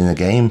to get in a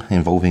game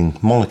involving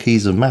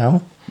Monarchies of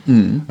Mao,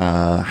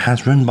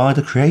 as run by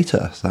the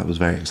creator. So that was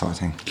very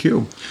exciting.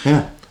 Cool.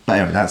 Yeah. But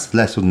anyway, that's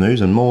less of the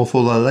news and more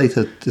for the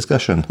later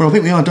discussion. Well, I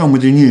think we are done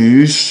with the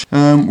news.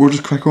 We'll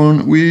just crack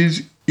on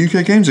with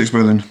UK Games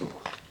Expo then.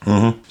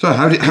 Mm-hmm. So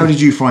how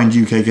did you find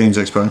UK Games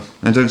Expo?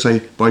 And don't say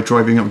by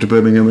driving up to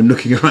Birmingham and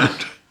looking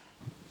around.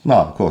 No,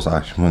 of course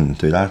I wouldn't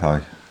do that.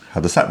 I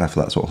had the sat nav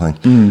for that sort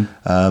of thing.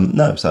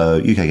 No, so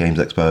UK Games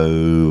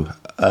Expo.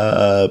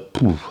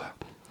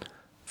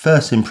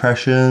 First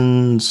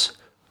impressions.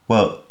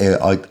 Well,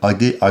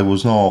 I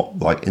was not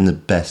like in the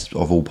best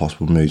of all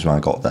possible moods when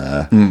I got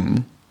there.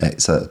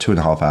 It's a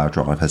 2.5 hour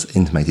drive, as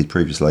intimated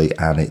previously,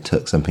 and it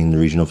took something in the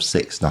region of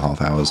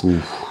 6.5 hours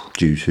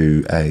due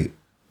to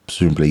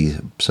presumably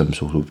some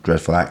sort of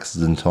dreadful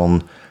accident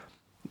on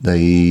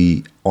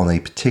a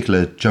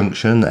particular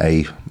junction,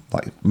 a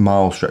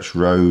mile stretch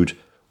road,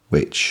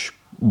 which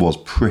was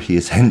pretty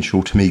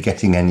essential to me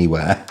getting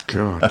anywhere.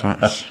 God,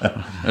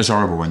 that's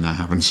horrible when that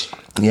happens.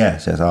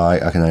 Yes,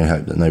 I can only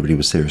hope that nobody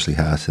was seriously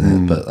hurt in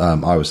it, but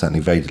I was certainly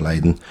very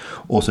delayed and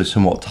also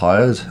somewhat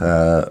tired.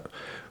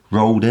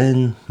 Rolled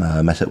in,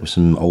 met up with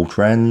some old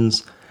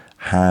friends,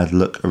 had a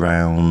look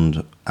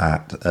around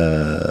at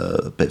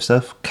a bit of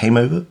stuff, came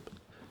over,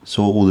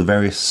 saw all the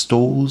various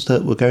stalls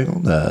that were going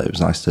on there. It was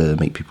nice to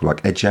meet people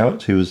like Ed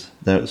Jowett, who was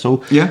there at the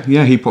stall. Yeah,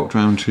 he popped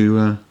round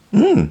to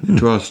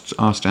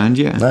our stand,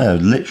 yeah. No,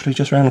 literally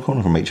just around the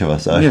corner from each other,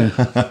 so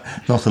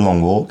not a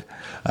long walk.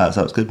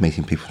 So it was good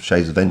meeting people from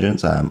Shades of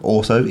Vengeance.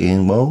 Also,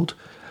 Ian World,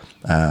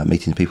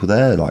 meeting people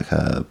there.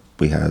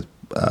 We had,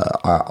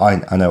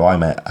 I know I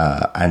met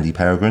Andy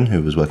Peregrine,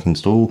 who was working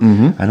stall,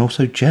 and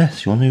also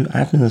Jess, your new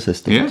admin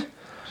assistant. Yeah.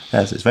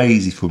 Yes, it's very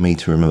easy for me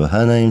to remember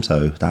her name,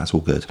 so that's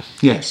all good.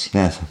 Yes.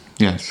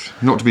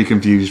 Not to be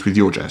confused with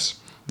your Jess.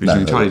 It's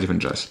an entirely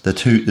different Jess. The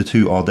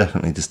two are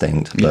definitely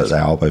distinct, but they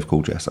are both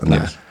called Jess, and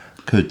that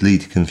could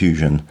lead to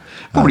confusion.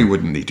 Probably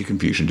wouldn't lead to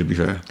confusion, to be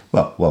fair.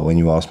 Well, when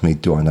you ask me,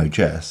 do I know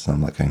Jess?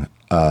 I'm like going,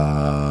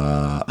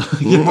 I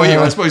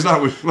suppose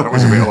that was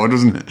a bit odd,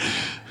 wasn't it?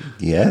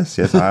 Yes,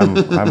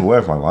 I'm aware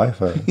of my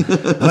wife.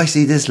 I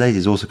see this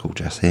lady's also called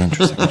Jess.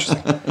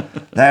 Interesting.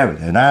 There we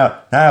go.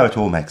 Now it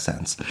all makes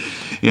sense.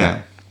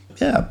 Yeah.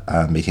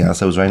 Meeting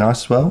ourselves was very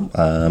nice as well.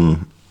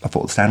 I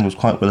thought the stand was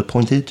quite well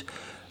appointed.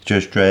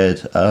 Judge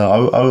Dredd. I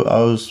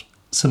was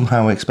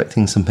somehow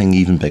expecting something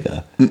even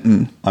bigger. I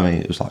mean,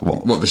 it was like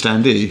what? What, the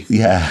standee?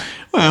 Yeah.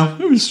 Well,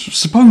 it was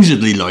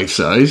supposedly life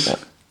size.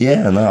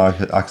 Yeah. No, I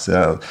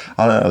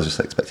was just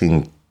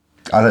expecting.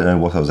 I don't know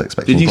what I was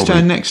expecting. Did you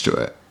stand next to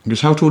it?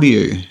 Because how tall are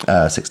you?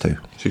 6'2".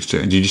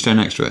 6'2". And did you stand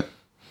next to it?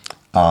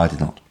 I did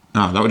not.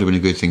 Oh, that would have been a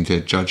good thing to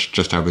judge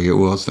just how big it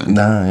was then.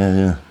 No,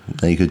 yeah.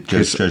 Then you could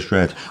judge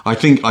Dredd.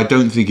 I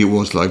don't think it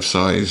was life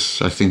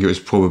size. I think it was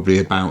probably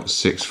about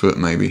 6 foot,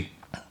 maybe.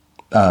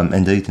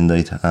 Indeed.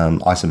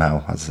 I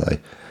somehow, as I say,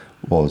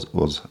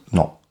 was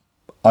not.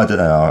 I don't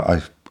know.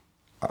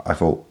 I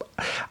thought.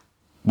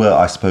 Well,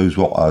 I suppose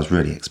what I was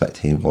really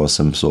expecting was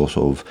some sort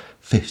of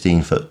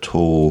 15-foot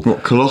tall,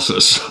 what,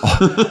 Colossus,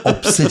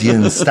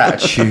 obsidian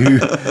statue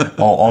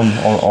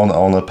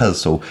on a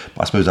pedestal.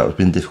 But I suppose that would have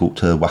been difficult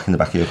to whack in the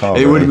back of your car.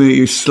 It would have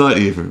been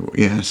slightly difficult,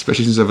 yeah,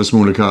 especially since I have a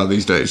smaller car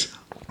these days.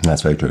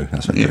 That's very true.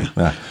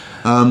 Yeah.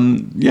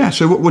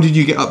 So what did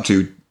you get up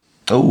to?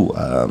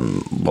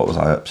 What was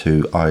I up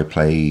to? I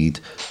played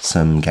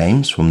some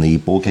games from the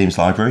Board Games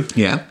Library.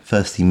 Yeah.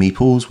 Firstly,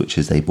 Meeples, which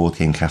is a board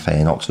game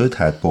cafe in Oxford,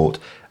 had bought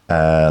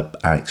an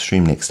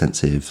extremely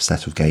extensive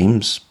set of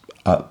games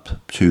up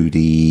to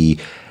the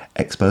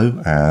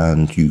expo,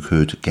 and you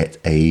could get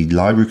a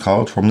library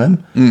card from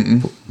them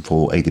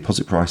for a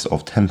deposit price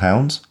of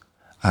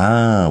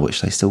 £10.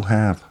 Which they still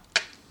have.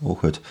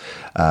 Awkward.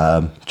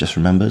 Just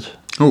remembered.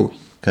 Oh.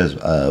 Because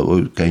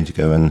we're going to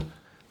go and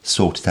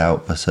sort it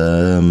out, but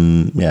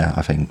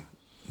I think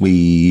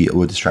we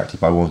were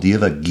distracted by one of the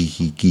other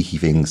geeky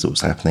things that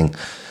was happening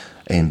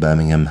in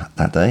Birmingham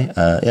that day.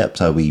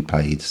 So we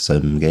played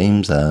some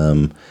games.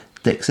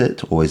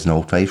 Dixit, always an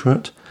old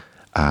favourite.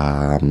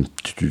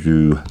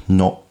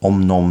 Not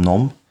Om Nom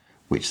Nom,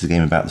 which is a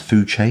game about the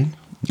food chain.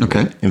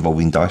 Okay.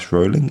 Involving dice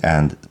rolling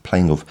and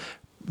playing of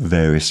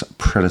various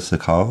Predator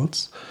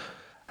cards.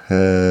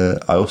 I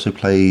also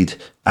played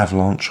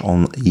Avalanche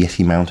on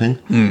Yeti Mountain,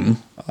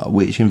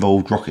 which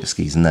involved rocket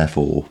skis and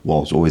therefore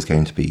was always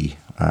going to be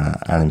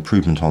an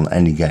improvement on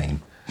any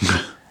game.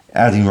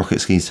 Adding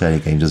rocket skis to any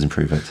game does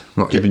improve it.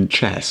 Not even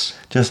chess.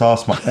 Just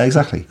ask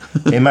exactly.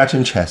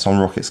 Imagine chess on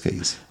rocket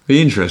skis.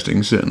 Be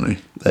interesting, certainly.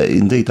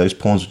 Indeed, those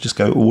pawns would just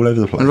go all over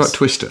the place. What about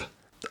Twister?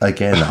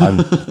 Again,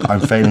 I'm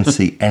failing to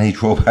see any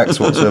drawbacks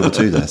whatsoever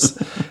to this.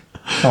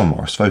 Come on,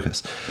 Morris,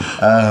 focus.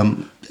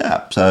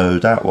 So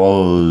that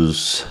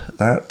was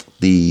that.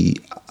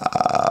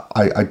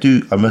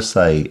 I must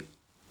say,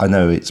 I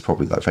know it's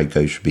probably like very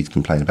gauche for me to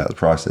complain about the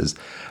prices,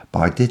 but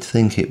I did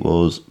think it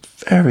was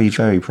very,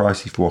 very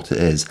pricey for what it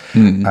is.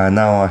 And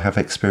now I have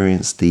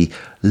experienced the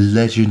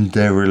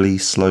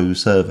legendarily slow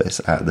service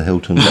at the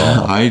Hilton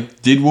bar. I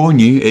did warn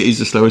you, it is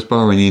the slowest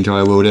bar in the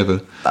entire world ever.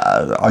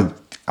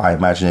 I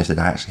imagine if it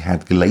actually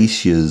had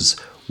glaciers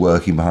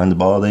working behind the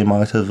bar, they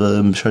might have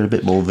showed a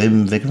bit more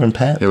vim, vigour and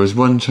pep. There was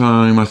one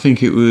time, I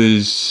think it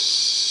was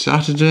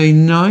Saturday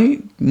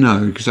night?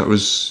 No, because that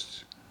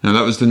was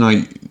the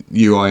night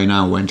you, I and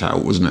Al went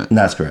out, wasn't it?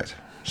 That's correct.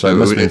 So it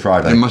must have been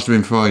Friday. It must have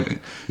been Friday.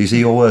 You see,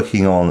 you're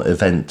working on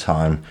event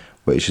time,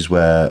 which is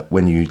where,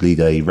 when you lead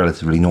a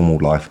relatively normal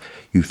life,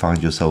 you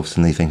find yourself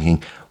suddenly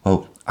thinking,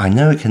 well, I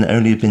know it can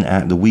only have been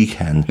at the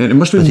weekend. Yeah, it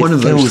must have been one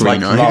of those 3 like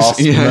nights.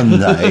 Last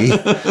Monday,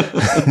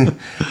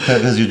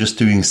 because you're just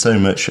doing so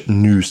much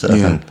new stuff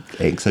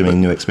and so many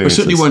new But experiences.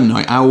 certainly one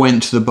night, Al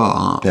went to the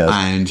bar Yes.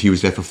 and he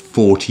was there for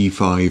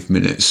 45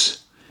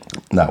 minutes.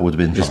 That would have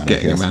been Just fine,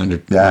 getting I guess.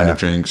 around a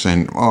drinks,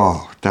 and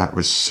that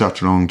was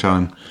such a long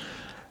time.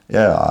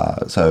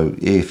 Yeah, so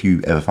if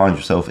you ever find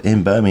yourself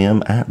in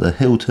Birmingham at the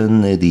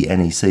Hilton near the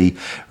NEC,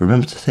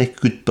 remember to take a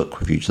good book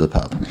with you to the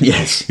pub.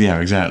 Yes. Yeah,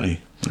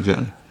 exactly.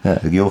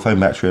 Yeah, your phone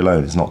battery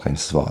alone is not going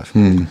to survive.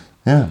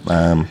 Yeah.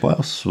 What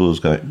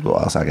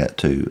else I get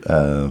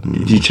to?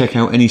 Did you check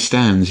out any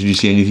stands? Did you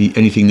see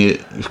anything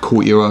that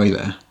caught your eye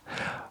there?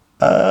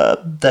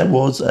 There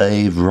was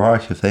a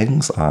variety of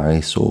things.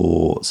 I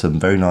saw some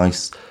very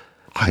nice,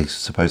 I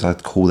suppose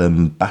I'd call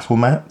them battle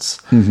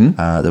mats.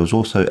 There was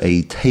also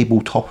a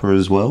table topper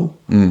as well.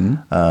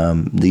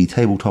 The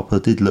table topper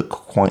did look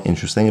quite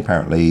interesting,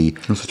 apparently.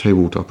 What's a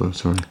table topper?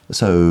 Sorry.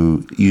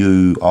 So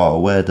you are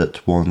aware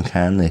that one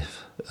can, if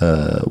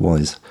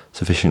one is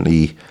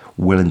sufficiently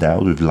well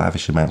endowed with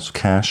lavish amounts of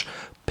cash,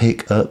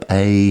 pick up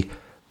a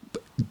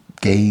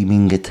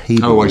gaming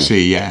table. Oh, I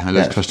see. Yeah,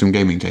 those custom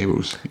gaming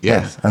tables.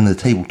 Yeah. Yes, and the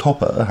table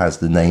topper, as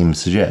the name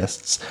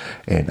suggests,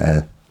 in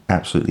an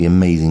absolutely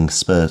amazing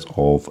spurt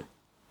of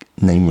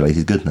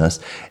name-related goodness,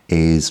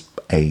 is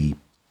a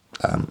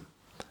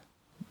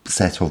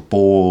set of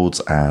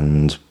boards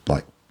and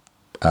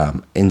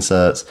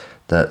inserts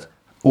that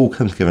all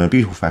come together in a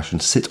beautiful fashion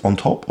to sit on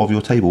top of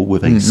your table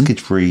with a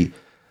skid-free.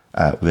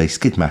 With a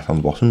skid mat on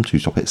the bottom to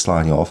stop it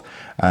sliding off,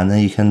 and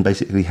then you can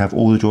basically have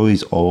all the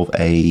joys of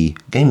a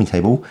gaming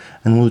table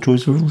and all the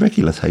joys of a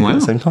regular table at the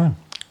same time.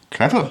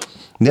 Clever.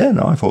 Yeah,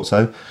 no, I thought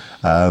so.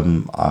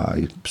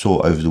 I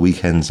saw over the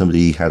weekend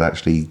somebody had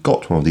actually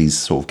got one of these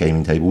sort of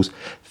gaming tables,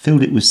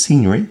 filled it with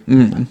scenery,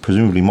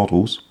 presumably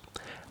models,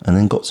 and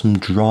then got some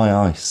dry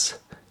ice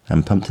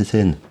and pumped it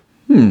in.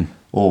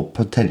 Or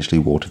potentially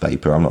water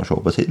vapour, I'm not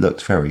sure, but it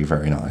looked very,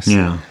 very nice.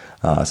 Yeah.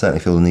 I certainly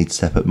feel the need to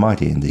step up my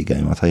D&D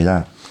game, I'll tell you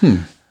that.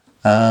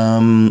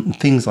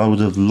 Things I would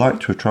have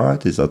liked to have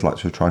tried is I'd like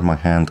to have tried my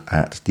hand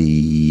at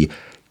the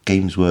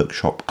Games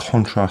Workshop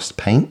Contrast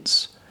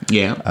Paints.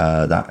 Yeah.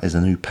 That is a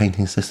new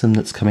painting system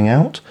that's coming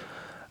out.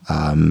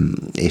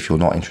 If you're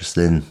not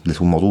interested in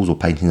little models or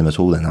painting them at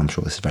all, then I'm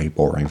sure this is very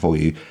boring for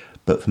you.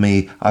 But for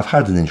me, I've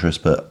had an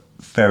interest, but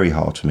very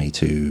hard for me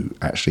to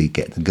actually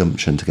get the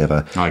gumption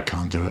together. I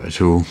can't do it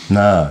at all.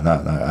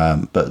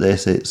 No. But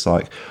this, it's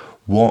like,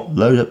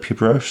 load up your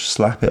brush,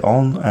 slap it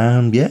on,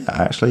 and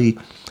actually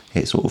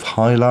it sort of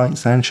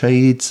highlights and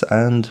shades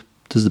and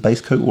does the base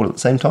coat all at the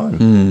same time,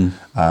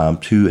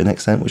 to an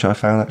extent which I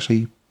found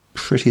actually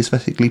pretty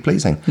aesthetically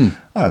pleasing.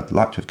 I'd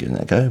like to have given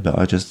it a go, but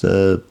I just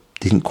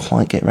didn't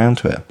quite get around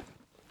to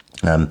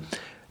it.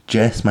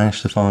 Jess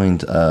managed to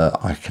find,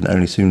 I can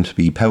only assume to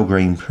be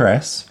Pelgrane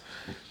Press,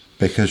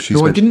 because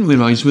she's... I didn't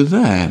realise we were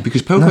there,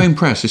 because Pelgrane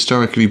Press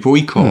historically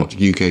boycott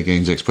UK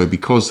Games Expo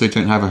because they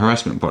don't have a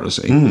harassment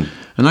policy.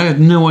 And I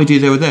had no idea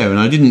they were there, and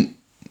I didn't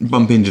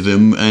bump into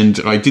them, and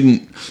I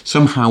didn't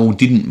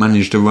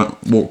manage to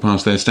walk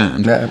past their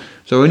stand. Yeah.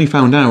 So I only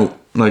found out,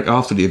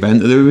 after the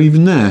event, that they were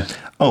even there.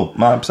 Oh,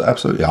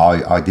 absolutely.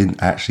 I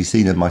didn't actually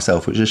see them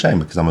myself, which is a shame,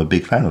 because I'm a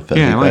big fan of Fergie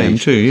Yeah, I am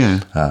Page. too,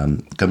 yeah.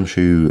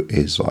 Gumshoe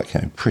is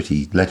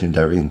pretty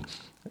legendary in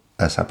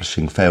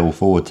establishing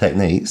fail-forward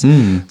techniques, so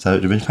it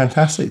would have been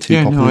fantastic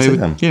to pop and see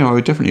them. Yeah, I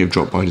would definitely have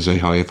dropped by to say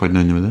hi if I'd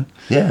known they were there.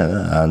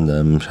 Yeah,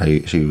 and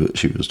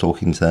she was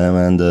talking to them,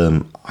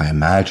 and I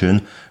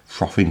imagine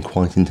frothing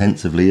quite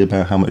intensively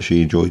about how much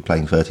she enjoyed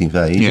playing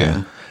 13th Age.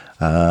 Yeah.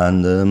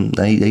 And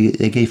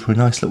they gave her a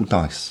nice little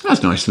dice.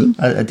 That's nice of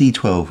them. A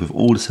D12 with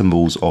all the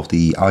symbols of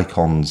the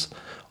icons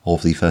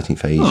of the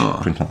 13th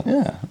Age print on it.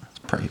 Yeah, it's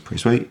pretty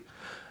sweet.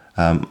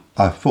 I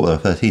thought there were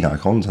 13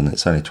 icons and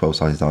it's only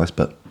 12-sided dice,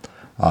 but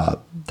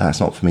that's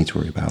not for me to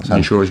worry about. Are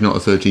you sure it's not a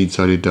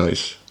 13-sided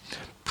dice?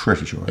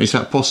 Pretty sure. Is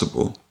that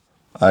possible?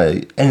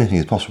 Anything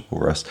is possible,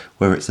 Russ.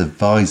 Whether it's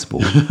advisable,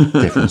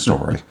 different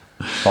story.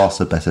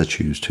 Faster, better,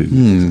 choose two.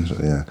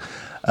 Yeah.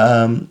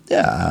 And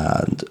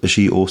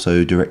she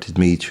also directed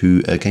me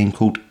to a game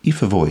called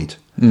Ether Void.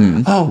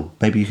 Oh,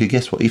 maybe you could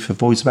guess what Ether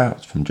Void's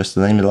about from just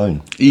the name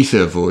alone.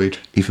 Ether Void.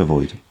 Ether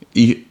Void.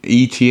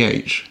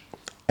 E-T-H.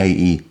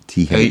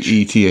 A-E-T-H.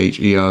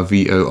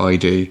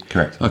 A-E-T-H-E-R-V-O-I-D.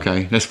 Correct.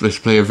 Okay, let's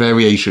play a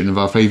variation of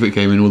our favourite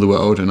game in all the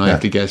world, and I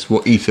have to guess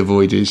what Ether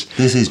Void is.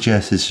 This is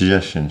Jess's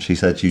suggestion. She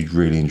said you'd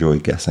really enjoy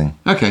guessing.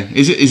 Okay,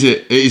 it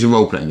is a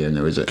role-playing game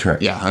though, is it?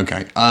 Correct. Yeah,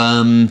 okay.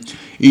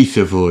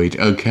 Ether Void,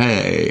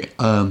 okay.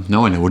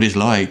 Now I know what it's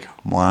like.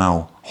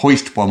 Wow.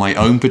 Hoist by my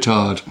own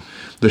petard.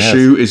 The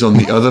shoe is on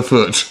the other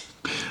foot.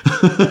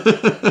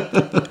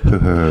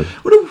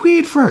 What a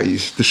weird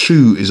phrase. The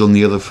shoe is on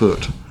the other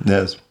foot.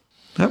 Yes.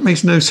 That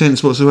makes no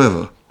sense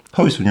whatsoever.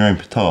 Hoist on your own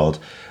petard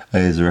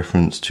is a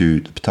reference to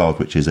the petard,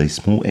 which is a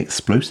small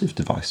explosive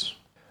device.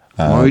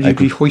 Why would you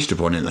be hoist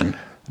upon it then?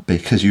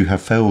 Because you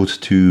have failed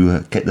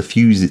to get the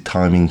fuse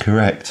timing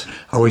correct.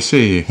 Oh, I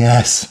see.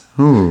 Yes.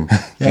 Ooh.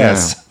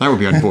 Yes. Yeah, that would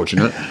be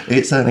unfortunate.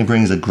 It certainly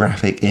brings a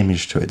graphic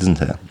image to it,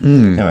 doesn't it?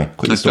 Anyway,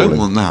 quick I story. don't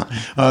want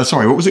that.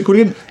 Sorry, what was it called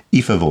again?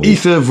 Ether Void.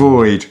 Ether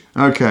Void.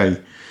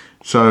 Okay.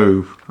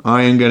 So,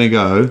 I am going to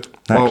go...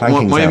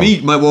 clanking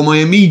my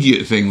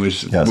immediate thing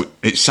was, Yes.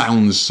 it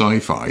sounds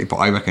sci-fi, but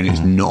I reckon it's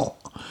not.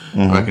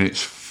 I reckon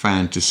it's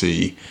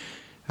fantasy.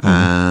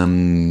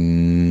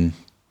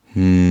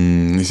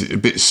 Is it a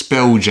bit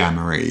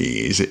spelljammery?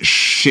 Is it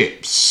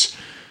ships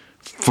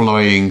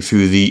flying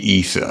through the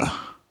ether?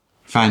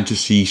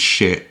 Fantasy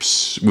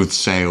ships with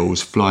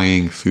sails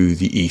flying through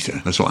the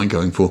ether. That's what I'm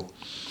going for.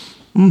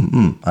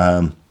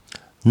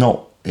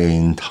 Not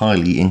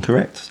entirely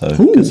incorrect, so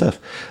good stuff.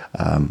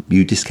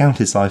 You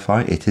discounted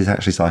sci-fi. It is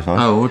actually sci-fi.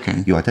 Oh,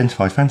 okay. You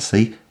identified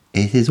fantasy.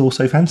 It is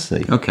also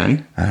fantasy.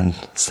 Okay. And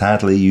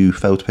sadly, you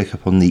failed to pick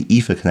up on the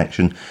ether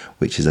connection,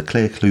 which is a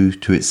clear clue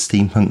to its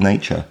steampunk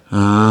nature.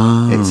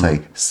 It's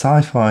a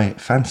sci-fi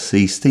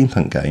fantasy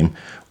steampunk game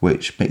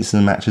which mixes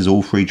and matches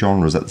all three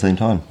genres at the same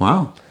time.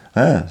 Wow.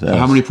 Yeah, so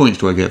How many points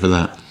do I get for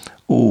that?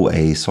 Oh,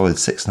 a solid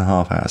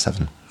 6.5 out of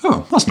 7.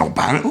 Oh, that's not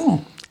bad at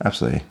all.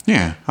 Absolutely.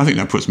 Yeah, I think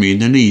that puts me in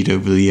the lead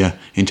over the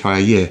entire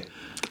year.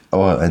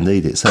 Oh,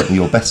 indeed. It's certainly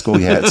your best score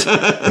yet.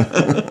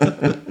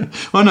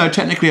 Well, no,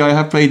 technically I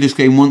have played this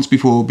game once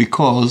before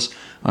because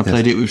I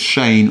played it with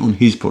Shane on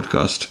his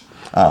podcast.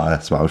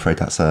 That's well, I'm afraid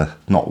that's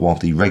not one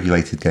of the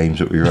regulated games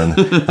that we run.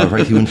 I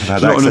really wouldn't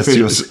have had access to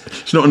yours.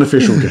 It's not an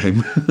official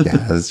game.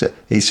 Yeah,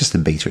 it's just a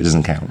beta. It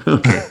doesn't count.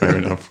 Okay, fair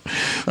enough.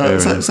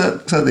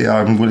 Certainly,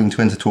 I'm willing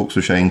to enter talks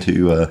with Shane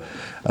to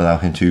allow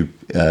him to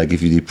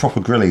give you the proper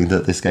grilling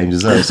that this game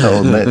deserves. So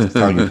on the next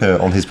time you appear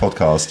on his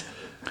podcast,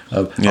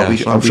 I'm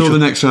sure the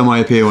next time I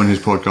appear on his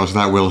podcast,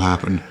 that will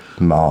happen.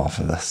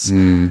 Marvellous.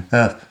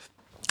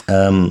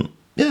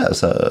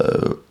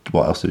 So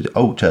what else did we do?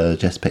 Oh,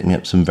 Jess picked me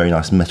up some very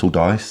nice metal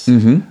dice.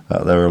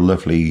 They're a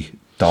lovely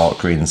dark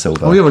green and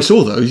silver. Oh, yeah, I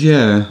saw those,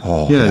 yeah.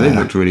 They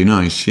looked really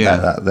nice, They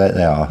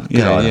are.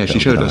 Yeah, she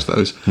showed us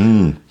those.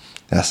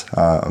 Yes,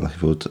 I'm looking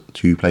forward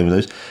to playing with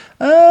those.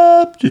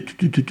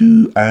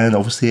 And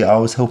obviously I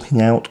was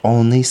helping out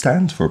on the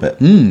stand for a bit.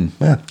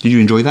 Yeah. Did you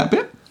enjoy that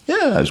bit?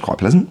 Yeah, it was quite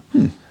pleasant.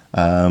 It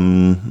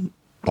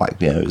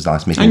was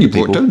nice meeting And you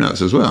people. bought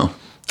donuts as well.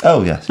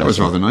 Oh, yes. That was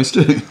rather nice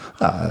too.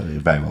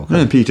 Very well. And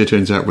then Peter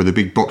turns out with a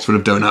big box full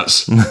of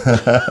donuts.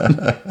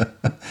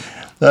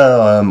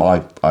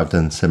 I've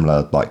done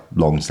similar,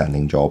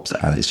 long-standing jobs,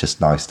 and it's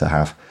just nice to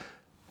have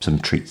some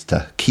treats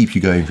to keep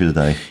you going through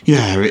the day.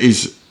 Yeah, it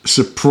is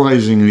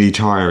surprisingly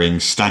tiring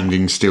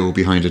standing still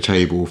behind a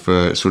table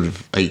for sort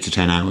of 8 to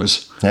 10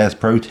 hours. Yes,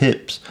 pro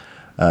tips.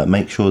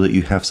 Make sure that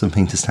you have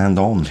something to stand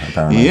on,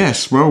 apparently.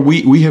 Yes, well,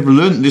 we have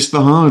learnt this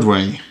the hard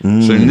way.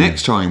 So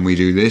next time we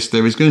do this,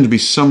 there is going to be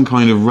some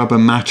kind of rubber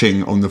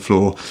matting on the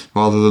floor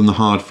rather than the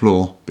hard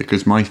floor,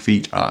 because my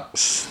feet are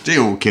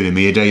still killing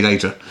me a day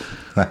later.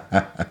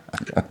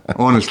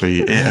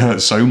 Honestly, it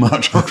hurts so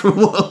much after a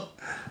while.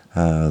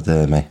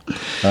 Dear me.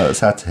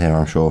 Sad to hear,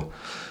 I'm sure.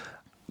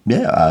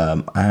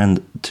 Yeah,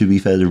 and to be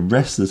fair, the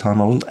rest of the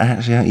time I wasn't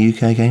actually at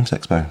UK Games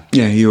Expo.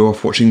 Yeah, you were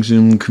off watching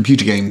some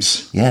computer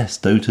games. Yes,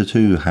 Dota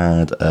 2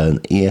 had an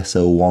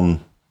ESL 1,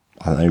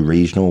 I don't know,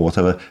 regional or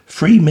whatever.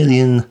 $3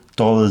 million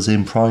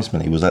in prize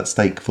money was at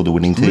stake for the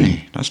winning team.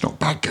 Really? That's not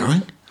bad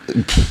going.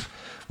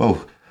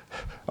 Well,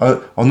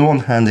 on the one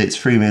hand, it's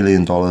 $3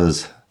 million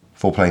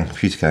for playing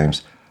computer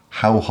games.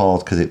 How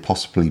hard could it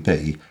possibly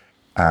be?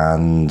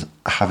 And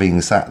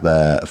having sat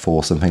there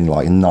for something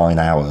like 9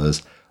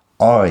 hours,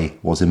 I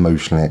was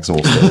emotionally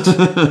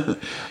exhausted.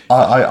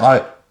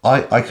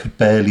 I could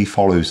barely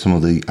follow some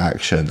of the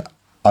action.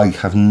 I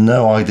have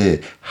no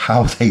idea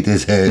how they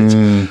did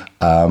it.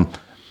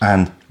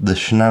 And the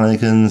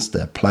shenanigans,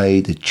 their play,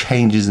 the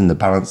changes in the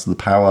balance of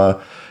the power,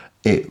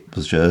 it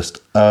was just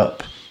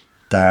up,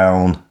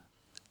 down,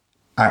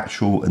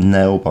 actual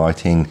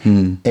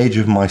nail-biting, edge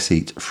of my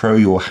seat, throw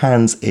your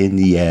hands in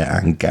the air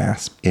and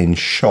gasp in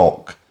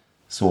shock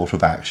sort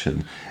of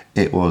action.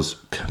 It was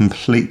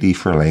completely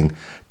thrilling.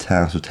 10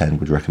 out of 10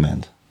 would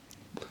recommend.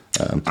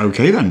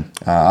 Okay then.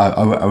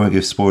 I won't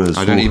give spoilers.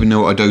 I don't even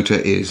know what a Dota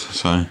is,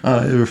 so...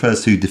 It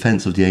refers to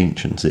Defense of the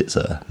Ancients. It's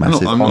a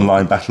massive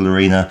online battle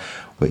arena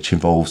which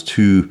involves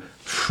 2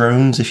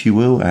 thrones, if you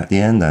will, at the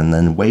end, and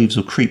then waves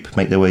of creep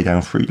make their way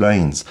down 3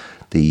 lanes.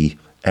 The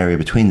area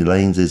between the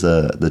lanes is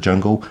the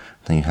jungle.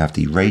 Then you have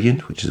the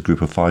Radiant, which is a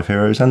group of 5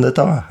 heroes, and the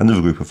Dire,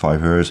 another group of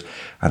 5 heroes,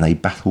 and they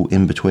battle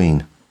in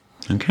between.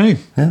 Okay.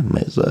 Yeah,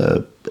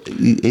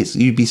 it's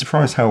you'd be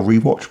surprised how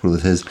rewatchable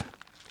it is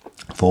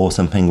for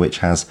something which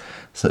has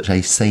such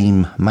a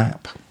same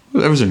map.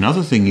 Well, there was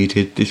another thing you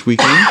did this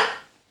weekend.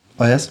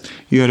 Oh, yes?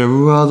 You had a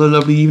rather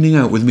lovely evening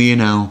out with me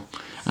and Al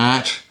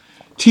at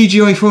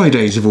TGI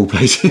Fridays, of all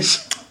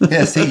places.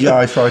 Yes,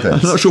 TGI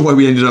Fridays. I'm not sure why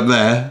we ended up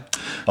there.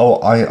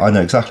 Oh, I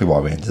know exactly why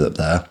we ended up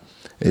there.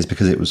 It's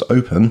because it was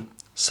open,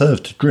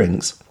 served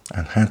drinks,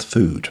 and had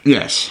food.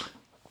 Yes.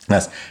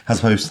 Yes, as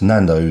opposed to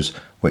Nando's,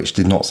 which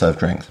did not serve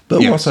drinks,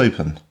 but Yes. was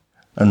open.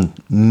 And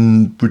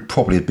would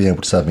probably be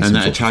able to serve me And some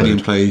that sort of Italian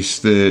food. place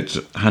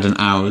that had an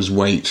hour's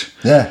wait.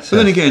 Yes, But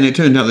then yes. again, it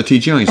turned out the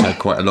TGI's had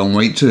quite a long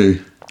wait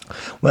too.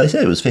 Well, they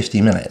said it was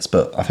 50 minutes,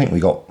 but I think we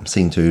got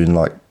seen to in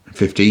like...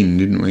 15,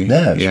 didn't we?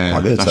 Yeah, it was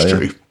quite good, that's so, yeah.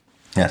 true.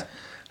 Yes,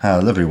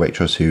 a lovely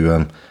waitress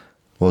who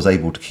was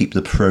able to keep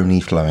the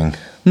proni flowing,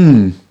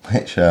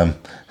 which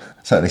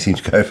certainly seemed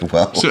to go over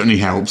well. Certainly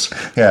helps.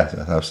 Yeah,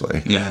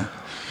 absolutely. Yeah.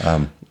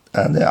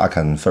 And yeah, I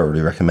can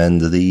thoroughly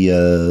recommend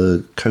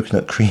the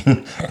coconut cream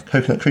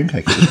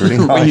cake. It was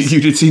really nice.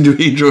 You did seem to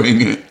be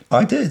enjoying it.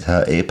 I did.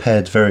 It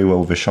paired very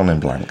well with Chenin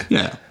Blanc.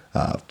 Yeah.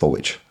 For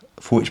which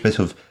bit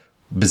of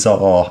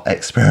bizarre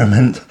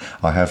experiment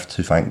I have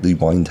to thank the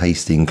wine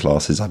tasting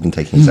classes I've been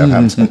taking in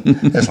Southampton.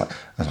 I was like,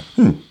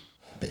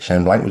 bit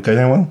Chenin Blanc would go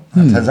down well.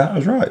 And turns out I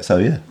was right. So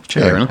yeah,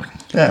 Fair enough.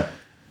 Yeah.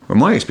 Well,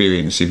 my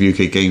experience of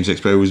UK Games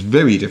Expo was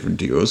very different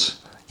to yours.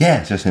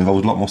 Yeah, it just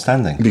involved a lot more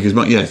standing. Because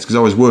I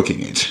was working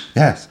it.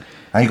 Yes.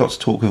 And you got to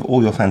talk with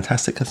all your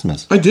fantastic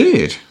customers. I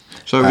did.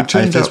 So it And if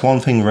turned there's out... one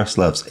thing Russ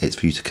loves, it's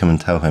for you to come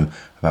and tell him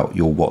about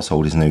your What's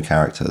Old is New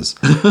characters.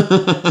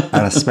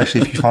 And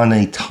especially if you find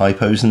any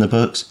typos in the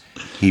books,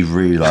 he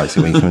really likes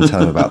it when you come and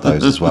tell him about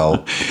those as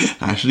well.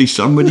 Actually,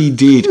 somebody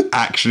did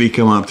actually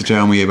come up to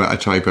tell me about a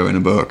typo in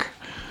a book.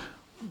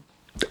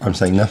 I'm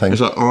saying nothing.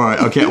 It's like, all right,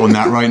 I'll get on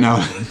that right now.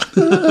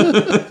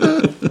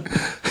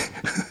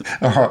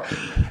 All right,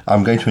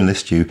 I'm going to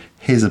enlist you.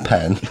 Here's a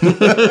pen.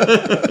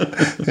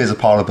 Here's a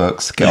pile of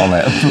books. Get on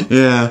it.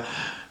 Yeah.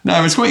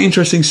 No, it's quite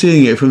interesting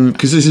seeing it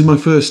because this is my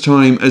first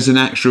time as an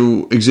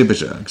actual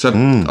exhibitor. Because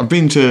I've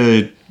been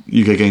to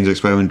UK Games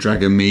Expo and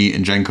Dragon Meet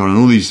and Gen Con and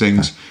all these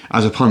things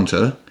as a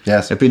punter.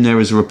 Yes. I've been there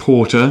as a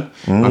reporter.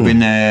 I've been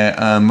there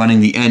running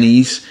the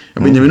Ennies.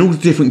 I've been there in all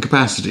different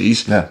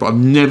capacities, Yeah. but I've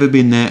never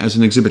been there as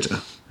an exhibitor.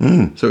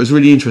 So it was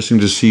really interesting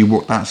to see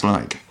what that's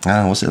like.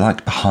 What's it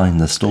like behind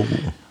the stall?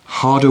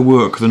 Harder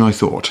work than I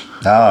thought.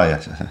 Oh,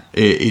 yes.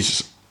 It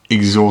is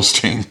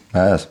exhausting.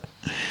 Yes.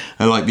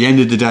 And like the end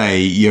of the day,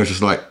 you're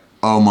just like,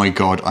 oh my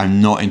God,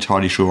 I'm not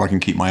entirely sure I can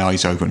keep my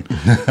eyes open.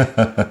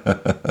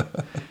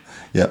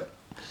 Yep.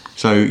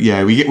 So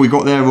yeah, we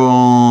got there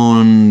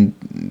on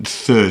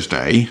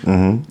Thursday.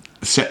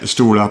 Set the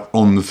stall up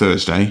on the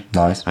Thursday.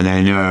 Nice. And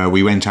then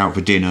we went out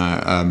for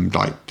dinner,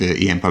 like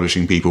the EM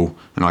Publishing people,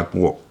 and I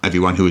bought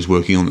everyone who was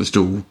working on the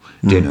stall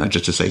dinner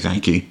just to say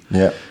thank you.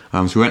 Yeah.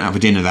 So we went out for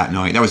dinner that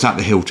night. That was at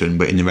the Hilton,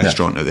 but in the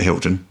restaurant at the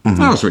Hilton.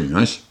 That was really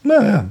nice.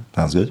 Yeah,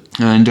 sounds good.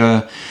 And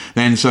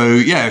then so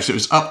it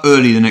was up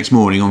early the next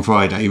morning on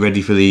Friday,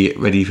 ready for the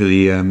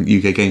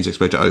UK Games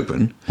Expo to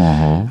open.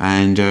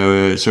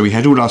 And so we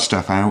had all our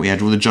stuff out. We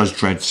had all the Judge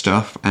Dredd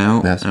stuff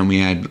out, Yes. and we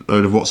had a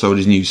load of What's Old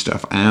is New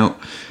stuff out.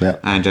 Yeah.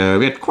 And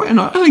we had quite a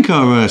nice. I think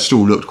our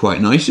stall looked quite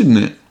nice, didn't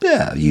it?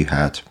 Yeah, you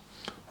had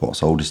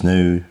What's Old is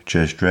New,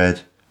 Judge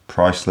Dredd,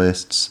 price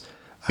lists.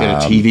 We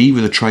had a TV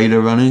with a trailer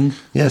running.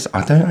 Yes,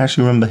 I don't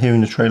actually remember hearing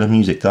the trailer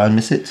music. Did I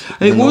miss it?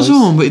 It was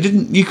on, but it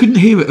didn't. You couldn't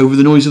hear it over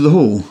the noise of the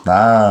hall.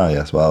 Ah,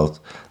 yes. Well,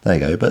 there you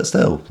go. But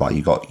still, like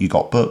you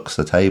got books,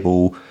 a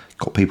table,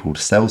 got people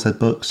to sell said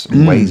books,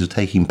 ways of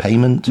taking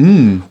payment.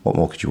 What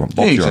more could you want?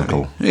 Bob's your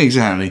uncle.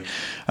 Exactly.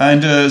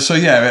 And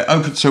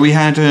so we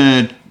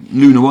had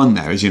Luna 1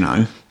 there, as you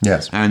know.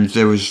 Yes. And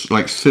there was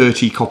like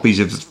 30 copies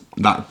of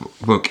that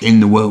book in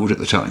the world at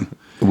the time.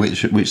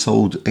 Which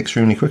sold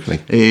extremely quickly.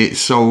 It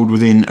sold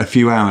within a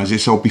few hours.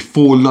 It sold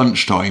before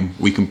lunchtime.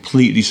 We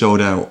completely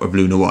sold out of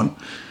Luna 1.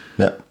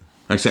 Yep.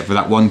 Except for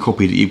that one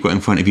copy that you've got in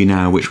front of you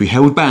now, which we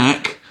held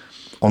back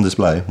On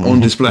display. on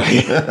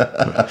display.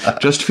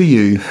 Just for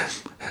you.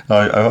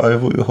 I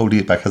thought you were holding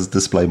it back as a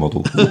display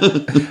model.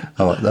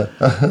 I'm like, no.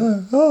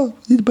 Oh,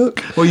 need a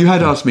book. Well, you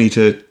had asked me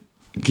to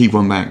keep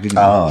one back, didn't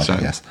you? Oh,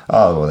 yes.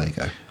 Oh, well, there you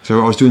go. So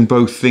I was doing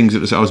both things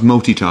at the same. I was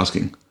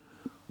multitasking.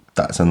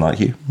 That's unlike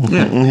you.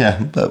 Yeah.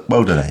 Yeah, but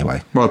well done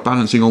anyway. Well,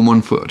 balancing on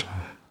one foot.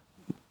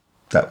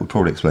 That would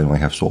probably explain why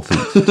you have sore feet,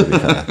 to be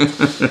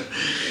fair.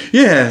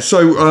 Yeah,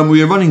 so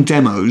we were running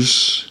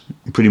demos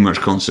pretty much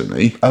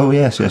constantly. Oh,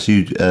 yes.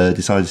 You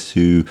decided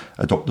to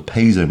adopt the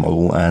Paizo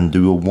model and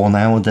do a 1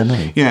 hour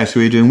demo. Yeah, so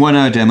we were doing 1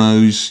 hour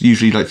demos,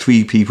 usually like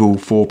 3 people,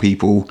 4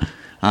 people.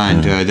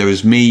 And there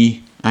was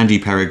me, Andy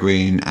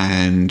Peregrine,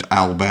 and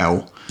Al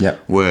Bell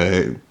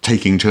were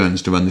taking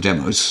turns to run the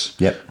demos.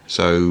 Yep.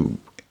 So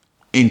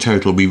in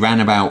total, we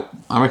ran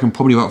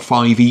probably about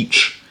 5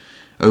 each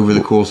over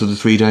the course of the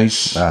 3 days.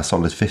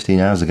 Solid 15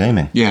 hours of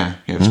gaming. Yeah,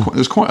 it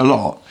was quite a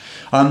lot.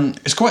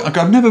 It's quite like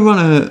I've never run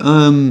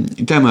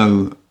a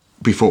demo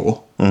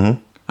before,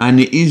 and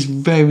it is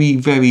very,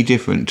 very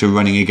different to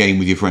running a game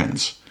with your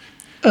friends.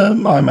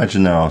 I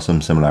imagine there are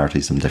some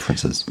similarities, some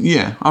differences.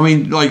 Yeah, I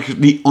mean, like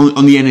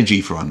on the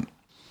energy front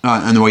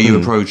and the way you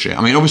approach it.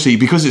 I mean, obviously,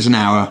 because it's an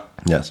hour.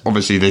 Yes.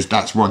 Obviously,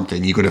 that's one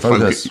thing. You got to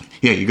focus.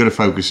 Yeah, you got to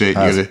focus it. You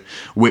got to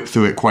whip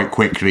through it quite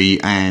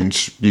quickly, and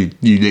you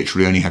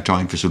literally only have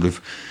time for sort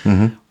of,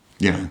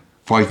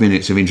 5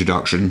 minutes of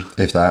introduction,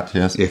 if that,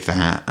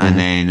 and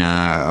then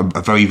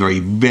a very, very,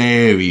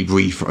 very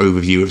brief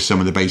overview of some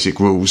of the basic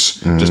rules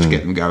just to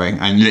get them going.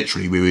 And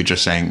literally, we were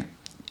just saying,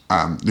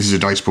 this is a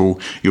dice pool.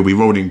 You'll be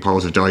rolling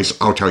piles of dice.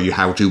 I'll tell you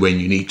how to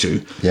when you need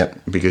to. Yep.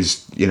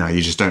 Because you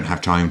just don't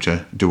have time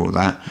to do all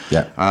that.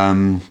 Yeah.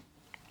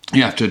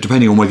 You have to,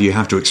 depending on whether you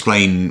have to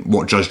explain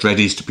what Judge Dredd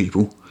is to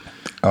people.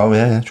 Oh,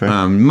 yeah, true.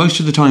 Most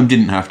of the time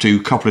didn't have to.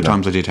 A couple of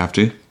times I did have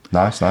to.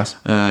 Nice.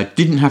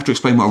 Didn't have to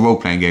explain what a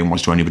role-playing game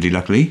was to anybody,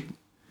 luckily.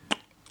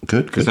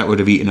 Good. Because that would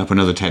have eaten up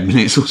another 10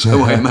 minutes or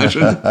so, I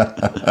imagine.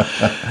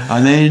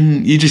 And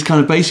then you just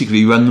kind of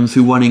basically run them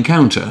through one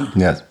encounter.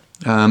 Yes.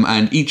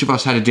 And each of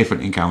us had a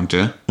different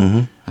encounter.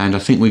 And I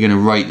think we're going to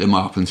write them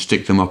up and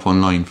stick them up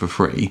online for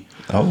free.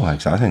 Oh,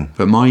 exciting.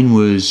 But mine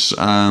was,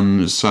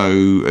 so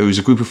it was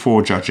a group of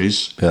 4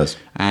 judges. Yes.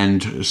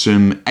 And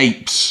some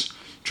apes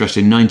dressed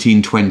in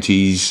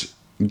 1920s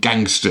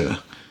gangster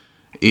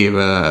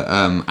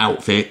era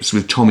outfits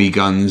with Tommy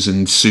guns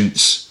and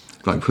suits,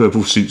 like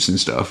purple suits and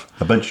stuff.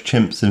 A bunch of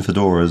chimps in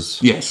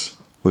fedoras. Yes.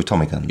 With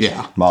Tommy guns.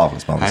 Yeah.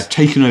 Marvellous. Had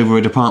taken over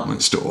a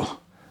department store.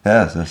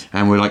 Yes.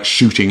 And we're like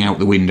shooting out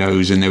the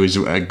windows, and there was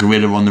a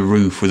gorilla on the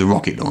roof with a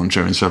rocket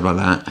launcher and stuff like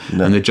that.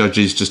 No. And the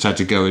judges just had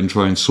to go and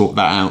try and sort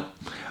that out.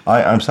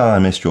 I'm sorry I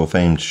missed your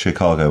famed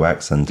Chicago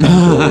accent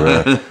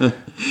and your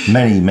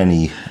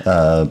many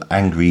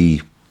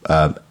angry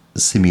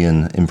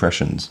simian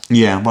impressions.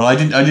 Yeah, well, I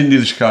didn't do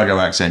the Chicago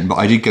accent, but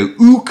I did go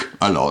ook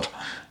a lot.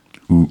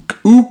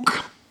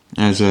 Ook,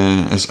 as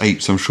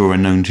apes I'm sure are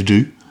known to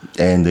do.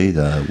 Indeed,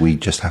 we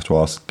just have to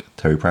ask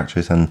Terry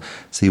Pratchett and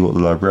see what the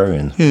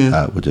librarian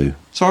would do.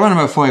 So I ran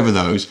about 5 of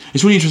those.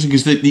 It's really interesting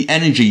because the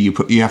energy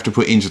you have to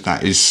put into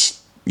that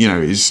is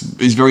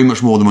very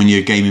much more than when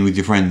you're gaming with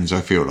your friends,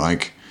 I feel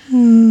like.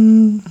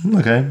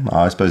 Okay,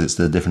 I suppose it's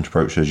the different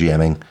approach to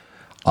GMing.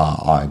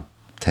 I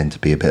tend to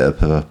be a bit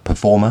of a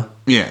performer.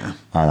 Yeah.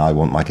 And I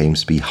want my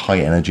games to be high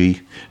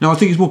energy. No, I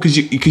think it's more because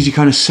you're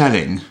kind of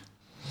selling,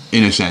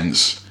 in a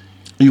sense.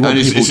 You want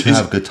people to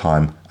have a good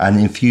time, and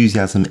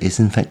enthusiasm is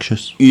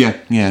infectious. Yeah.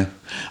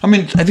 I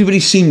mean, everybody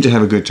seemed to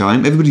have a good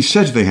time. Everybody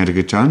said they had a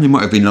good time. They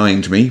might have been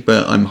lying to me,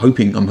 but I'm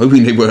hoping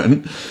they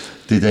weren't.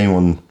 Did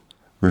anyone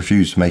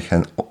refuse to make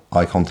an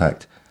eye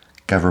contact,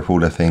 gather up all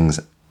their things,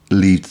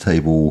 leave the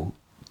table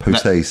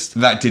post haste?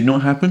 That did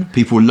not happen.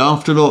 People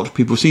laughed a lot.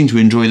 People seemed to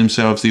enjoy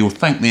themselves. They all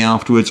thanked me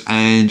afterwards,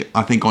 and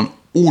I think on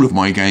all of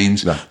my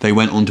games, they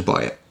went on to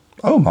buy it.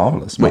 Oh,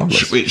 marvellous.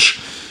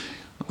 Which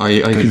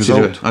I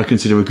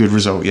consider a good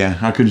result, yeah.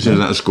 I consider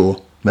that a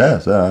score.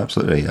 Yes,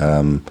 absolutely.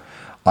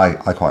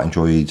 I quite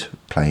enjoyed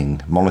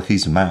playing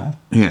Monarchies of Mal.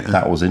 Yeah.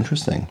 That was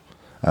interesting.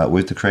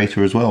 With the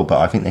creator as well, but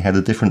I think they had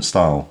a different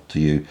style to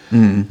you.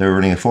 They were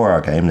running a 4-hour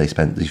game. They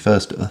spent the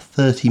first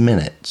 30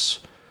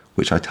 minutes,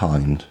 which I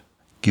timed,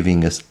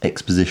 giving us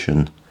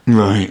exposition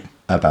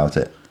about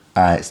it.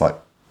 It's like,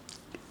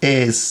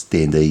 it's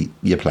D&D,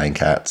 you're playing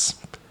cats.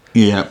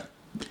 Yeah.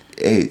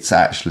 It's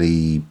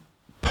actually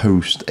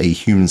post a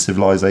human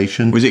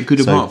civilization. Was it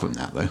good apart from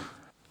that,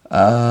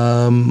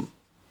 though?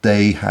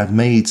 They had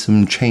made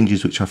some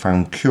changes which I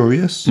found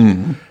curious.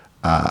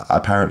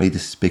 Apparently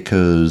this is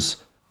because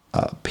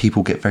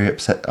people get very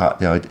upset at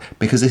the idea,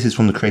 because this is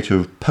from the creator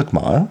of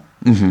Pugmire,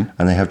 and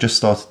they have just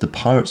started the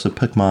Pirates of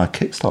Pugmire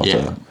Kickstarter.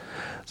 Yeah.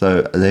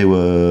 So they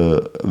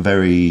were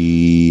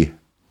very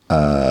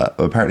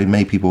apparently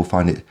made people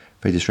find it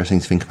very distressing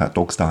to think about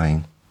dogs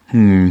dying.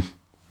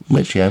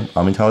 Which,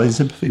 I'm entirely in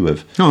sympathy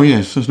with. Oh,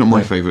 yes, that's not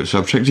my favourite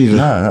subject either.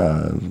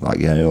 No,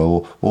 like,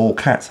 all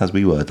cats as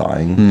we were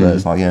dying. But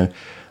it's like,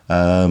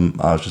 I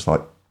was just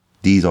like,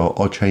 these are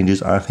odd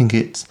changes. I think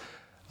it's,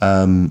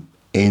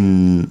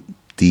 in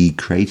the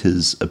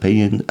creator's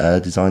opinion,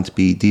 designed to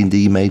be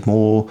D&D made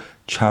more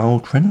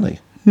child-friendly.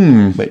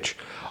 Which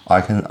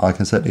I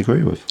can certainly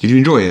agree with. Did you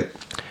enjoy it?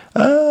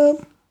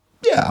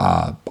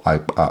 Yeah,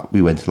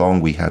 we went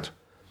along, we had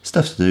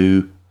stuff to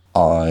do.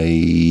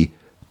 I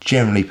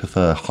generally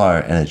prefer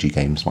higher energy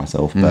games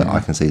myself, but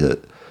I can see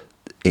that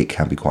it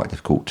can be quite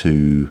difficult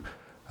to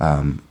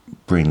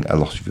bring a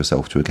lot of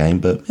yourself to a game.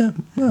 But yeah,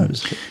 no, it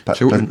was.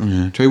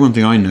 Tell you one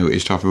thing I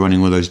noticed after running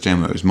one of those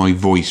demos, my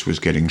voice was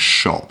getting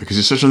shot because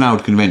it's such a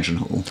loud convention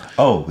hall.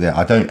 Oh yeah,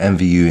 I don't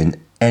envy you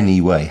in any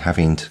way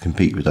having to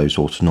compete with those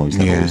sorts of noise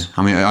levels.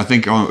 I mean, I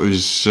think it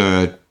was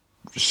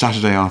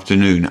Saturday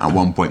afternoon at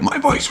one point. My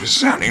voice was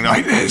sounding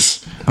like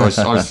this. I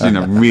was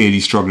really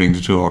struggling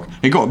to talk.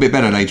 It got a bit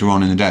better later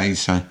on in the day,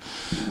 so.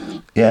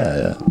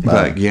 Yeah.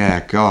 But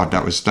God,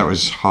 that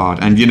was hard.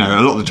 And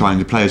a lot of the time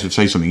the players would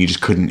say something, you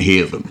just couldn't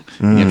hear them.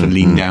 You have to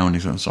lean down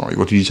and say, sorry,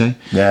 what did you say?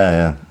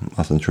 Yeah.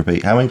 Nothing to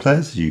repeat. How many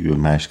players did you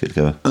manage to get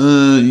together?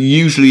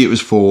 Usually it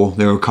was 4.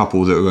 There were a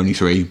couple that were only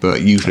 3,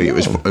 but usually it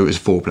was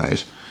 4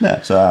 players.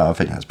 Yeah, so I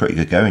think that's pretty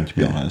good going, to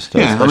be honest.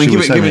 Yeah, I mean,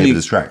 given the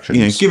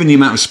distractions. Given the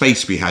amount of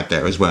space we had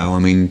there as well, I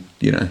mean,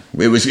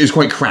 it was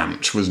quite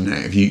cramped, wasn't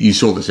it? If you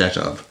saw the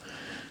setup.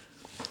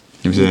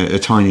 It was a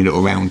tiny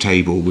little round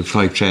table with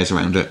 5 chairs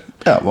around it.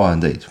 Yeah, well,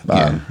 indeed.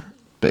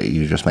 But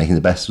you're just making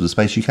the best of the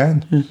space you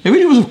can. Yeah. It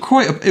really was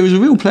it was a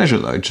real pleasure,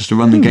 though, just to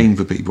run the game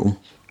for people.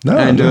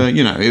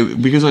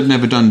 Because I'd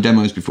never done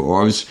demos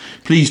before, I was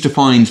pleased to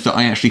find that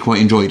I actually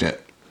quite enjoyed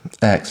it.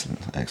 Excellent.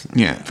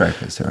 Yeah. Very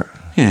pleased to hear it.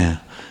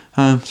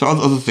 Yeah. So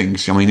other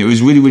things, I mean, it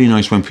was really, really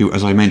nice when people,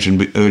 as I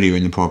mentioned earlier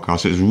in the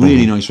podcast, it was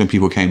really nice when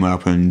people came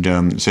up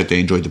and said they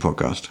enjoyed the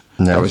podcast.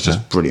 That was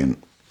just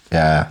brilliant.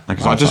 Yeah. I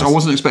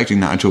wasn't expecting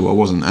that at all. I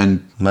wasn't.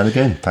 And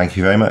again, thank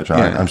you very much.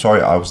 Yeah. I'm sorry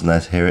I wasn't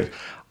there to hear it.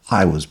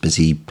 I was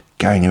busy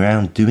going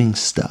around doing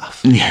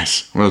stuff.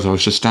 Yes. Well, I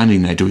was just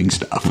standing there doing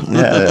stuff.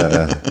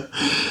 Yeah.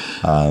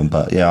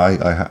 But yeah,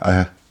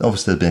 I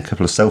obviously there's been a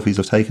couple of selfies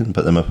I've taken,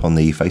 put them up on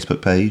the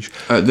Facebook page.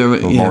 Are they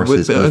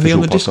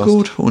on the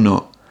Discord or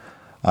not?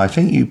 I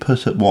think you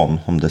put up one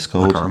on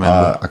Discord. I can't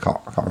remember. I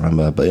can't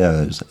remember, but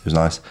yeah, it was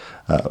nice.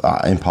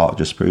 In part,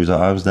 just proves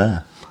that I was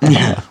there.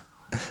 Yeah.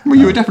 Well,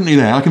 you were definitely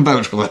there. I can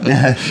vouch for that.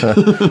 Yeah,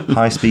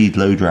 high speed,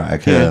 low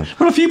drag. Yeah.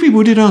 Well, a few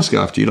people did ask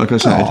after you, like I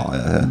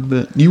said.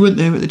 But you weren't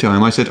there at the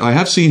time. I said, I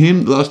have seen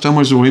him. Last time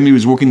I saw him, he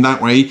was walking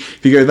that way.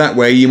 If you go that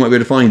way, you might be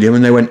able to find him.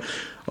 And they went,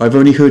 I've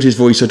only heard his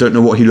voice. I don't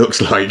know what he looks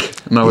like.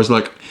 And I was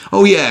like,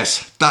 oh,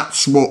 yes,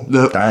 that's what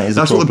the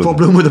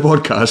problem with the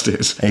podcast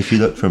is. If you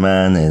look for a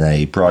man in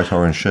a bright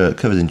orange shirt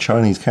covered in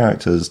Chinese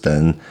characters,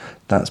 then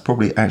that's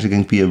probably actually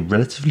going to be a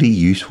relatively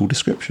useful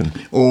description.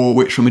 Or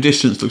which from a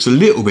distance looks a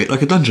little bit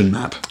like a dungeon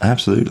map.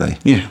 Absolutely.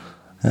 Yeah.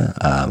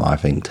 I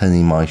think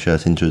turning my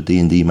shirt into a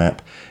D&D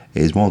map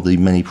is one of the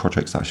many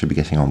projects that I should be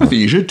getting on with. I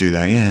think you should do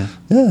that, yeah.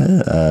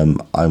 Yeah,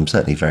 I'm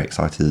certainly very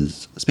excited.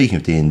 Speaking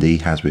of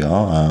D&D, as we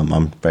are,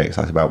 I'm very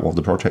excited about what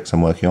the projects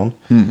I'm working on.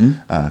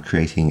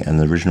 Creating an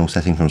original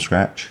setting from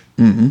scratch.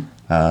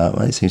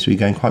 It seems to be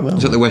going quite well.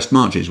 Is that the West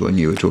Marches one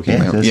you were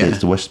talking about? It's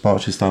the West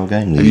Marches style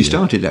game. Have you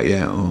started that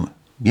yet? Or?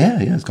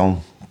 Yeah, it's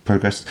gone.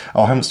 Progressed.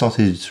 I haven't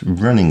started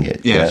running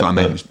it yet. That's what I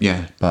meant.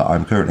 Yeah. But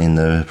I'm currently in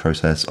the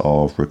process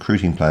of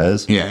recruiting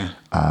players. Yeah.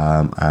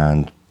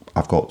 And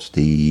I've got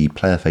the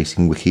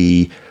player-facing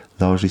wiki.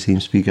 Largely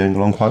seems to be going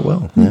along quite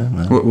well. Yeah.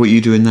 What are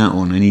you doing that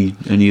on? Any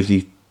of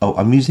the? Oh,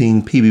 I'm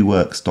using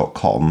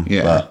pbworks.com.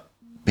 Yeah.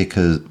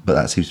 But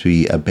that seems to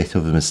be a bit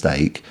of a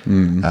mistake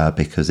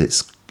because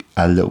it's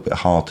a little bit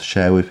hard to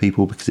share with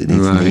people because it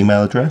needs an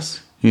email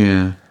address.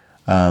 Yeah.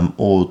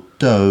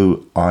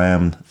 Although I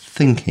am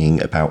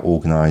thinking about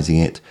organising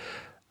it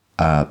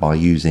by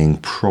using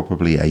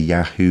probably a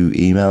Yahoo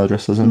email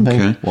address or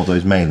something, or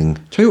those mailing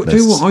Tell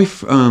you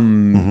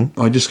what,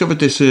 I discovered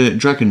this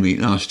Dragon Meat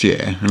last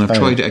year, and I've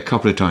tried it a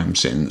couple of times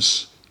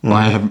since.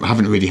 I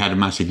haven't really had a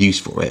massive use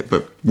for it,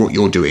 but what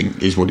you're doing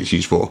is what it's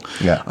used for.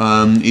 Yeah.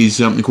 Is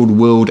something called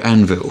World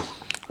Anvil.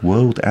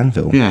 World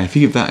Anvil? Yeah, if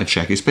you give that a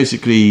check. It's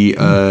basically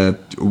a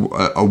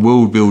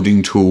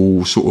world-building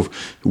tool, sort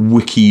of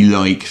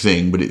wiki-like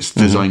thing, but it's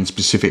designed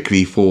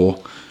specifically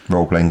for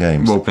role-playing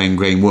games. Role-playing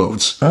game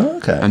worlds. Oh,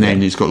 okay. And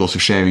then it's got lots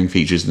of sharing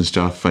features and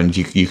stuff, and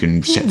you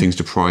can set things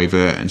to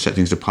private and set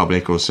things to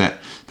public, or set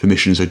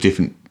permissions so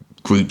different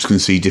groups can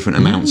see different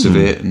amounts of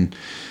it. And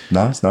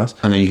Nice.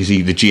 And then you can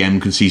see the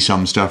GM can see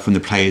some stuff, and the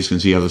players can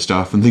see other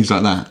stuff, and things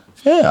like that.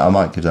 Yeah, I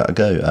might give that a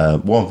go.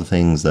 One of the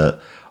things that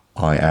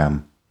I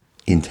am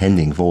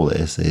intending for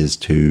this is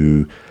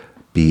to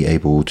be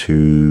able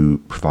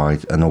to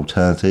provide an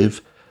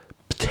alternative,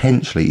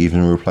 potentially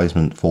even a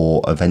replacement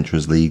for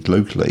Adventurers League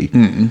locally,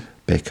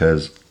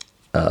 because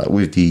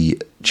with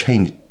the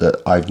change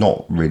that I've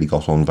not really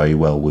got on very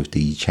well with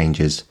the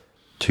changes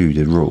to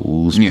the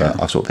rules,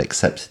 but I've sort of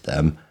accepted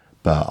them.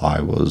 But I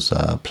was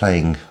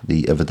playing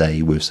the other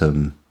day with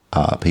some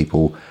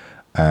people,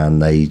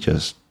 and they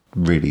just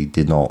really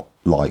did not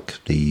like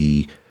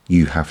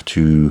you have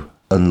to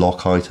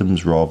unlock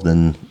items rather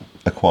than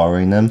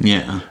acquiring them.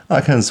 Yeah.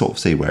 I can sort of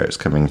see where it's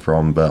coming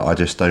from, but I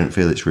just don't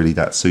feel it's really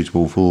that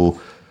suitable for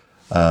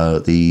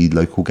the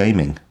local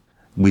gaming.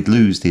 We'd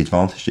lose the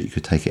advantage that you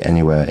could take it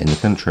anywhere in the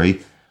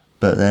country,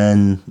 but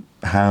then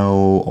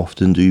how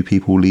often do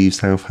people leave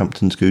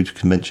Southampton to go to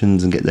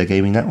conventions and get their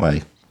gaming that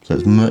way? So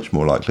it's much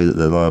more likely that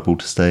they're liable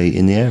to stay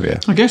in the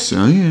area. I guess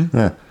so,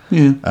 yeah.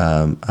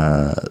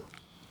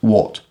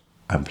 What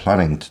I'm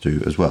planning to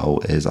do as well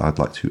is I'd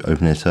like to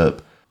open it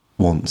up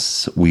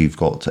once we've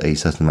got a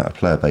certain amount of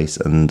player base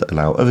and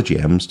allow other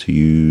GMs to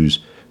use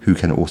who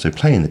can also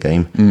play in the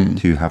game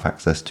to have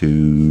access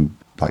to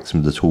like some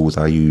of the tools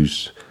that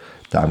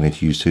I'm going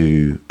to use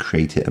to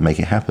create it and make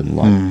it happen,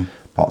 like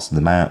parts of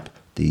the map,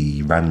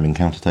 the random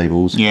encounter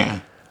tables. Yeah.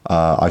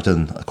 I've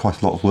done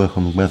quite a lot of work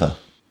on weather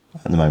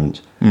at the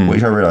moment,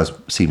 which I realise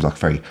seems like a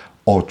very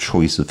odd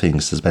choice of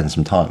things to spend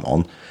some time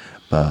on,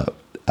 but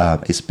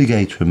it's a big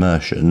aid to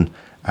immersion.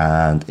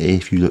 And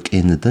if you look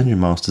in the Dungeon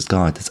Master's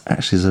Guide, there's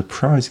actually a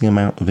surprising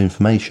amount of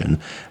information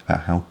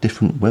about how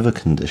different weather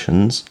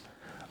conditions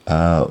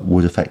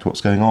would affect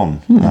what's going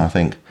on. And I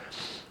think,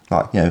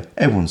 like, you know,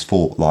 everyone's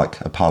fought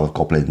like a pile of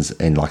goblins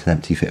in like an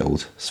empty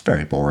field. It's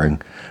very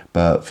boring.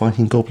 But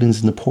fighting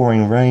goblins in the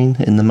pouring rain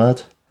in the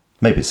mud,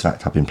 maybe it's the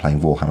fact I've been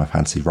playing Warhammer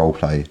Fantasy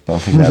roleplay, but I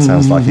think that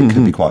sounds like it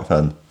could be quite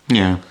fun.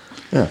 Yeah.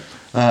 Yeah.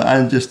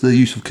 And just the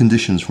use of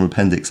conditions from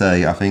Appendix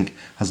A, I think,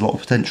 has a lot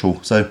of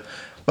potential. So,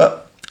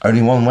 but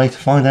only one way to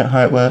find out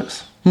how it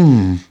works.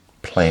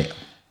 Play it.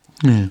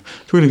 Yeah.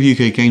 Talking of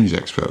UK Games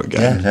Expo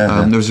again,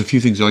 there was a few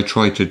things I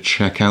tried to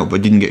check out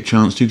but didn't get a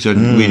chance to because I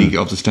didn't really get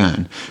off the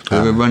stand.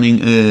 They were running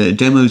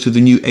demos of the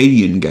new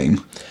Alien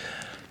game.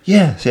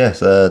 Yes,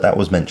 that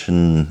was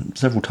mentioned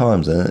several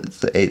times, and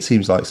it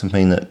seems like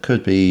something that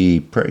could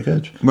be pretty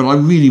good. Well, I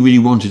really, really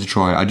wanted to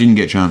try it. I didn't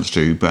get a chance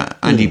to, but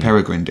Andy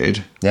Peregrine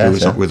did, who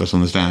was up with us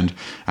on the stand,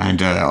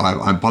 and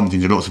I bumped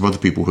into lots of other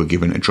people who had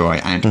given it a try,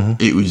 and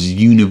it was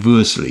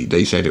universally,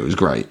 they said it was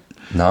great.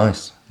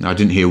 Nice. I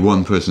didn't hear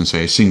one person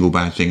say a single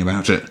bad thing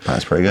about it.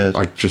 That's pretty good.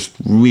 I just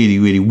really,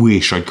 really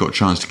wish I'd got a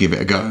chance to give it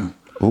a go.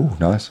 Oh,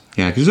 nice.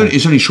 Yeah, because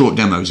it's only short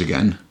demos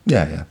again.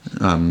 Yeah.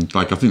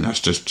 Like, I think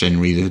that's just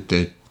generally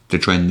the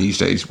trend these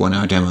days, 1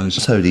 hour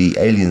demos. So the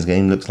Aliens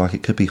game looks like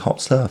it could be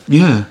hot stuff.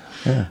 Yeah.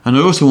 And I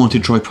also wanted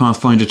to try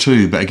Pathfinder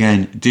 2, but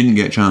again, didn't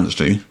get a chance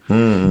to.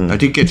 I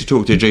did get to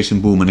talk to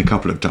Jason Bourman a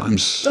couple of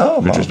times,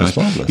 which was nice.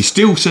 Marvellous. He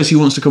still says he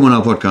wants to come on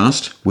our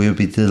podcast. We would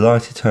be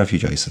delighted to have you,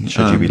 Jason,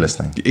 should you be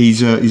listening.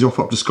 He's off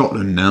up to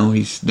Scotland now.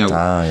 He's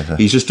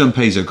just done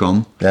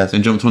PaizoCon,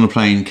 then jumped on a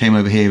plane, came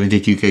over here and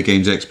did UK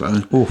Games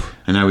Expo. Oof.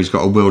 And now he's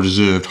got a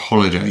well-deserved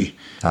holiday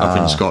up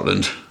in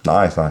Scotland.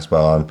 Nice.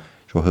 Well, I'm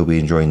sure he'll be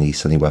enjoying the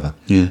sunny weather.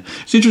 Yeah,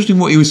 it's interesting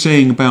what he was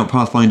saying about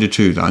Pathfinder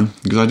 2, though,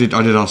 because I did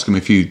ask him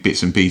a few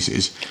bits and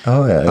pieces.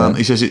 Oh yeah.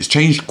 He says it's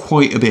changed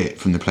quite a bit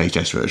from the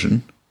playtest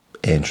version.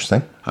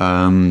 Interesting.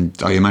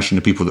 I imagine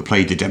the people that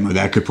played the demo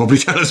there could probably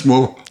tell us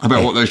more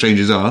about what those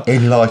changes are.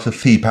 In light of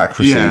feedback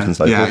received and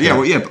so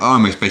forth.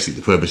 Almost basically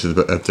the purpose of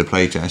the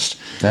playtest.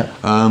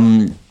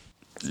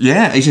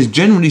 Yeah. He says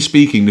generally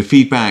speaking, the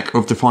feedback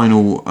of the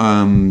final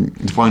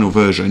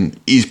version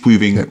is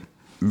proving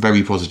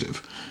very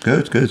positive.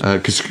 Good.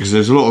 Because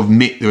there's a lot of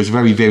there was a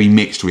very, very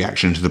mixed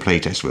reaction to the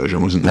playtest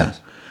version, wasn't there?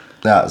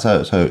 Yeah,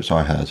 so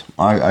I heard.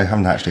 I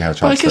haven't actually had a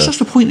chance. Well, I guess that's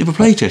the point of a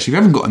playtest. If you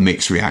haven't got a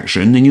mixed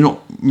reaction, then you're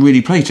not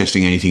really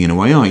playtesting anything in a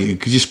way, are you?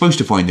 Because you're supposed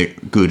to find the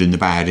good and the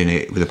bad in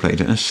it with a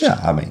playtest. Yeah,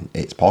 I mean,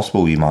 it's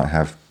possible you might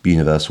have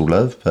universal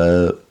love,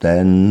 but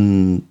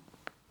then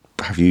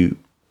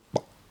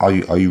are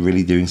you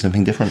really doing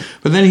something different?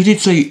 But then he did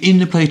say in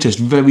the playtest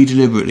very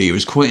deliberately it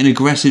was quite an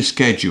aggressive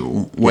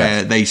schedule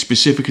where they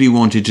specifically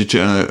wanted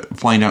to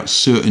find out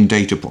certain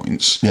data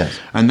points. Yes.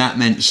 And that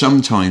meant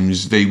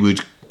sometimes they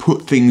would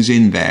put things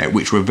in there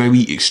which were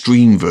very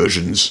extreme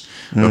versions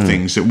of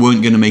things that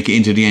weren't going to make it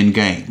into the end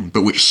game,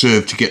 but which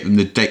served to get them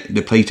the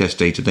playtest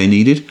data they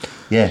needed.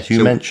 Yes,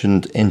 you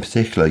mentioned in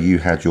particular you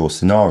had your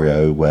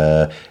scenario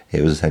where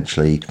it was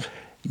essentially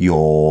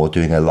you're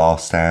doing a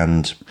last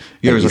stand.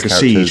 Yeah, it was like a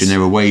siege and there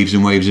were waves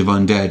and waves of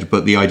undead,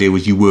 but the idea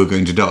was you were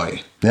going to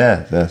die.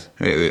 Yeah, yes.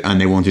 And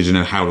they wanted to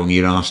know how long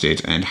you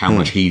lasted and how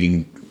much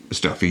healing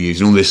stuff you used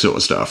and all this sort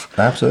of stuff.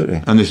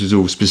 Absolutely. And this was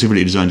all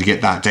specifically designed to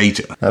get that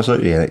data.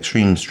 Absolutely, an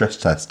extreme stress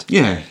test.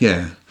 Yeah.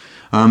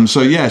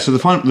 So the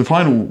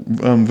final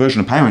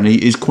version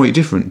apparently is quite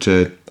different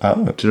to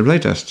the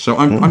playtest. So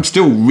I'm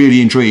still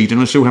really intrigued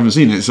and I still haven't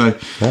seen it. So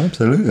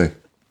absolutely.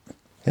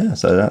 Yeah,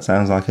 so that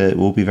sounds like it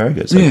will be very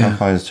good. So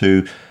Pathfinder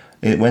 2,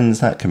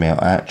 when's that coming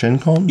out? At Gen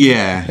Con?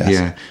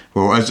 Yeah.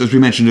 Well, as we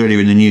mentioned earlier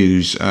in the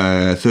news,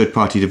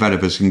 third-party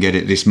developers can get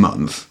it this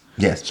month.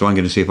 Yes. So I'm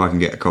going to see if I can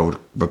get a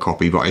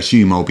copy, but I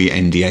assume I'll be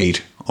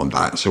NDA'd on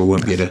that, so I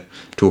won't be able to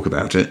talk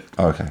about it.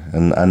 Okay,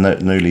 and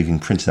no leaving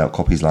printed out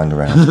copies lying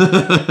around.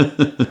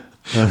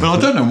 Well, I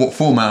don't know what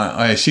format.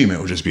 I assume it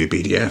will just be a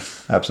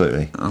PDF.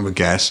 Absolutely. I would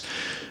guess.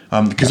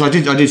 Because I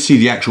did see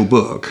the actual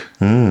book,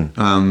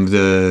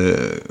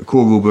 the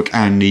core rulebook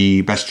and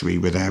the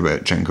bestiary were there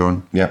at Gen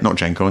Con. Yeah. Not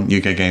Gen Con,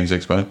 UK Games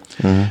Expo.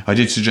 I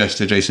did suggest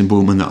to Jason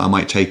Bourman that I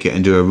might take it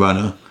and do a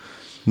runner.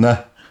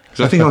 No.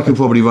 Because I think I can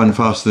probably run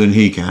faster than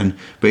he can,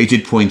 but he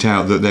did point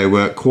out that there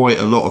were quite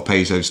a lot of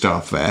Paizo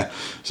staff there,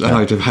 so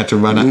I'd have had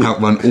to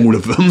outrun all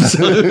of them.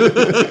 So.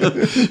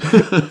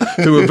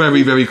 There were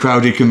very, very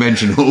crowded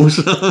convention halls.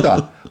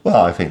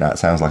 Well, I think that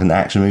sounds like an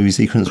action movie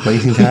sequence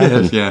waiting to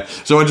happen. Yeah.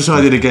 So I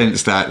decided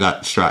against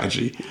that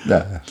strategy.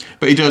 Yeah.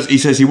 But he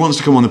says he wants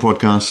to come on the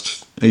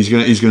podcast. He's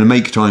gonna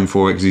make time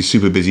for it because he's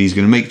super busy. He's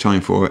gonna make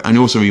time for it, and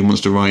also he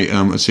wants to write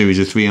a series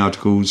of 3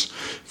 articles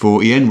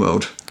for EN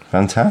World.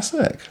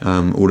 Fantastic.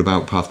 All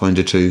about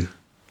Pathfinder 2,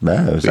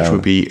 Yeah, which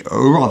would be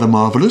rather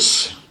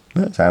marvellous.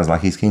 It sounds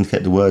like he's keen to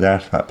get the word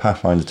out about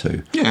Pathfinder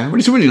 2. Yeah, well,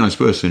 he's a really nice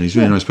person. He's a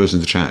really nice person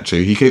to chat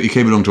to. He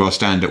came along to our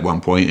stand at one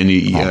point, and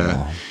he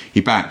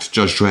backed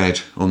Judge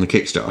Dredd on the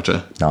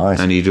Kickstarter. Nice.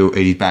 And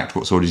he backed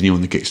What's Already New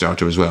on the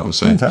Kickstarter as well.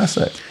 So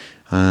Fantastic.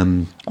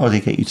 Did he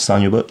get you to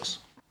sign your books?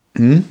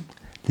 Did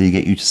he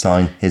get you to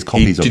sign his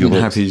copies of your books? He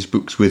didn't have his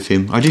books with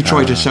him. I did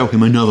try to sell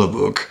him another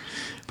book,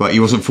 but he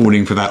wasn't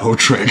falling for that whole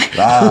trick.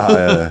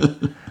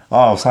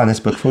 I'll sign this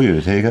book for you.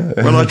 Here you go.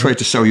 Well, I tried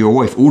to sell your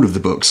wife all of the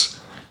books.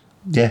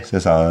 Yes.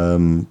 But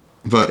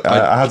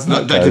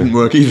that didn't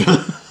work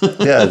either.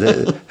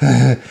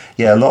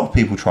 Yeah, a lot of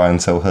people try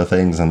and sell her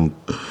things, and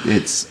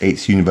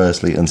it's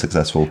universally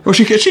unsuccessful. Well,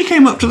 she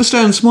came up to the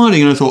stand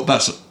smiling, and I thought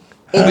that's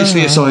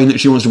obviously a sign that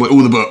she wants to buy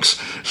all the books.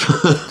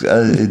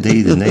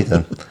 Indeed.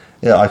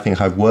 Yeah, I think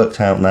I've worked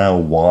out now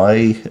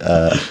why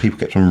people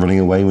kept on running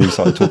away when you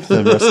started talking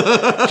to them.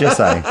 Just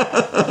saying.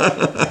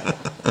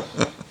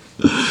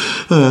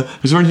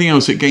 Is there anything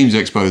else at Games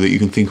Expo that you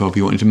can think of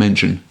you wanted to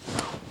mention?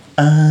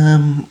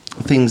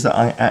 Things that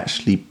I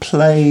actually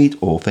played,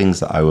 or things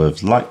that I would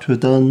have liked to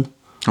have done.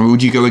 I mean,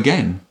 would you go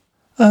again?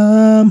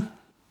 That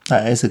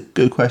is a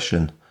good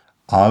question.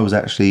 I was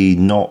actually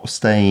not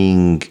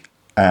staying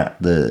at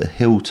the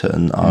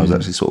Hilton. I was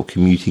actually sort of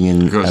commuting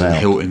in. Because and the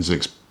out. Hilton's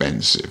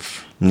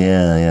expensive.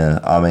 Yeah.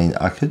 I mean,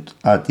 I could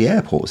at the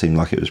airport. It seemed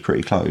like it was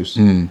pretty close.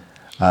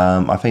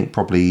 I think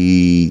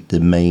probably the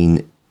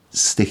main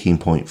sticking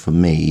point for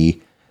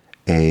me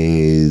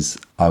is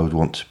I would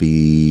want to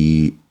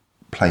be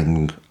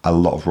playing a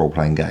lot of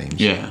role-playing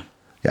games. Yeah,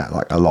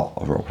 like a lot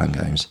of role-playing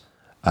games.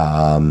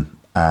 I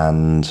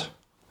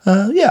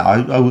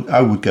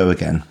would go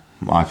again,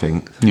 I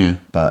think. Yeah.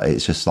 But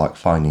it's just like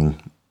finding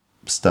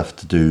stuff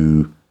to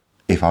do.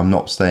 If I'm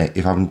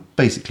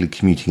basically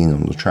commuting in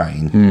on the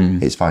train,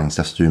 it's finding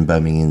stuff to do in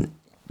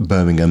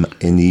Birmingham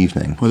in the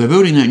evening. Well, they're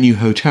building that new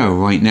hotel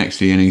right next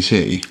to the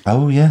NEC.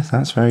 Oh, yes,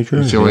 that's very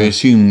true. So I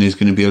assume there's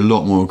going to be a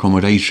lot more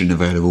accommodation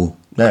available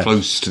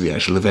close to the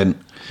actual event,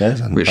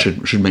 which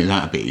should make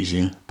that a bit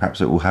easier. Perhaps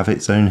it will have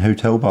its own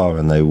hotel bar,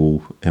 and they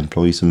will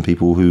employ some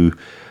people who,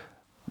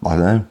 I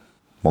don't know,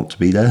 want to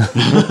be there.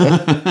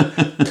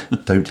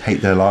 Don't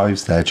hate their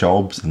lives, their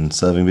jobs, and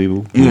serving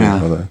people.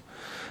 Yeah.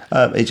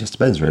 It just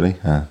depends, really.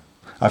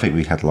 I think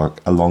we had like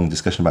a long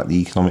discussion about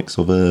the economics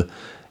of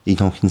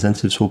economic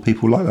incentives for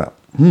people like that.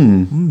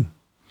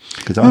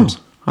 Good times.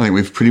 I think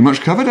we've pretty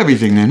much covered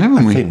everything then,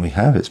 haven't we? I think we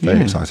have. It's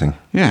very exciting.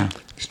 Yeah,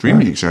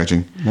 extremely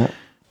exciting. Yeah.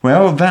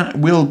 Well, that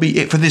will be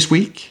it for this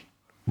week.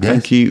 Yes.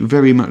 Thank you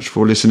very much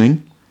for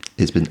listening.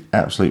 It's been an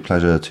absolute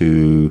pleasure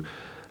to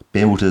be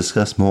able to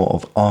discuss more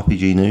of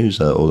RPG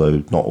news,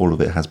 although not all of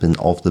it has been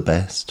of the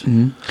best.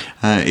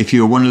 If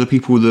you're one of the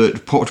people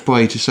that popped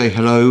by to say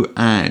hello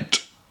at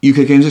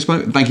UK Games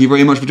Expo, thank you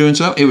very much for doing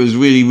so. It was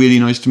really, really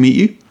nice to meet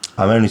you.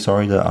 I'm only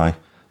sorry that I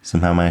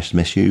somehow managed to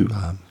miss you.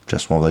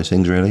 Just one of those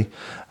things, really.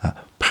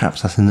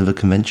 Perhaps that's another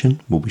convention.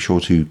 We'll be sure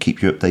to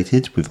keep you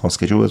updated with our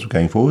schedule as we're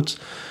going forwards.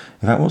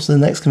 In fact, what's the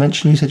next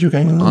convention you said you were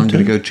going on? I'm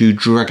going to go to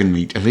Dragon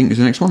Meet, I think, is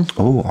the next one.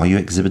 Oh, are you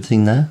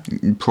exhibiting there?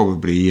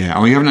 Probably, yeah. I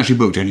mean, we haven't actually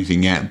booked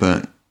anything yet,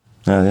 but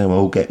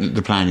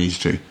the plan is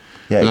to.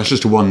 Yeah, but that's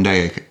just a one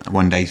day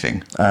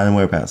thing. And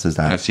whereabouts is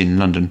that? That's in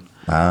London.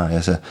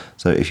 Yes, sir.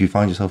 So if you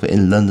find yourself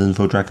in London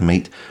for Dragon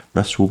Meet,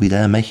 Russ will be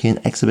there making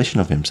an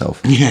exhibition of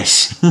himself.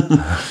 Yes.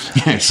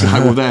 Yes,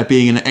 I will there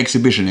being an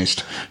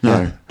exhibitionist.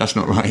 No, that's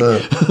not right.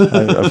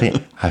 I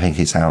think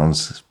it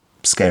sounds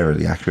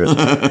scarily accurate.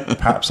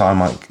 Perhaps I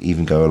might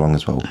even go along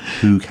as well.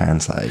 Who can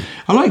say?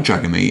 I like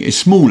Dragon Meet. It's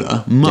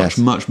smaller, much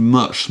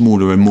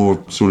smaller and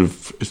more sort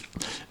of...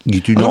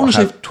 You do not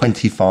have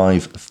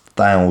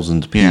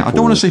 25,000 people. Yeah, I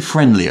don't want to say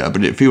friendlier,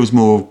 but it feels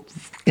more...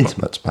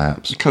 intimate,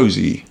 perhaps.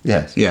 Cozy.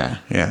 Yes. Yeah.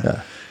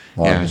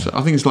 Well, So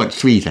I think it's like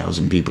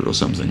 3,000 people or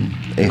something.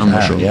 I'm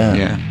not sure.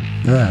 Yeah,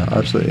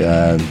 absolutely.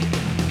 And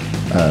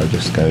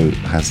just go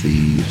has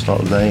the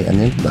start of the day and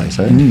the end of the day,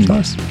 so it's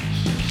nice.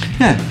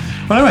 Yeah.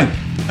 Well, anyway,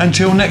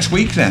 until next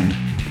week then.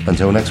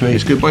 Until next week.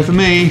 It's goodbye for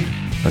me.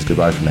 That's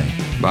goodbye for me.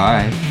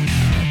 Bye.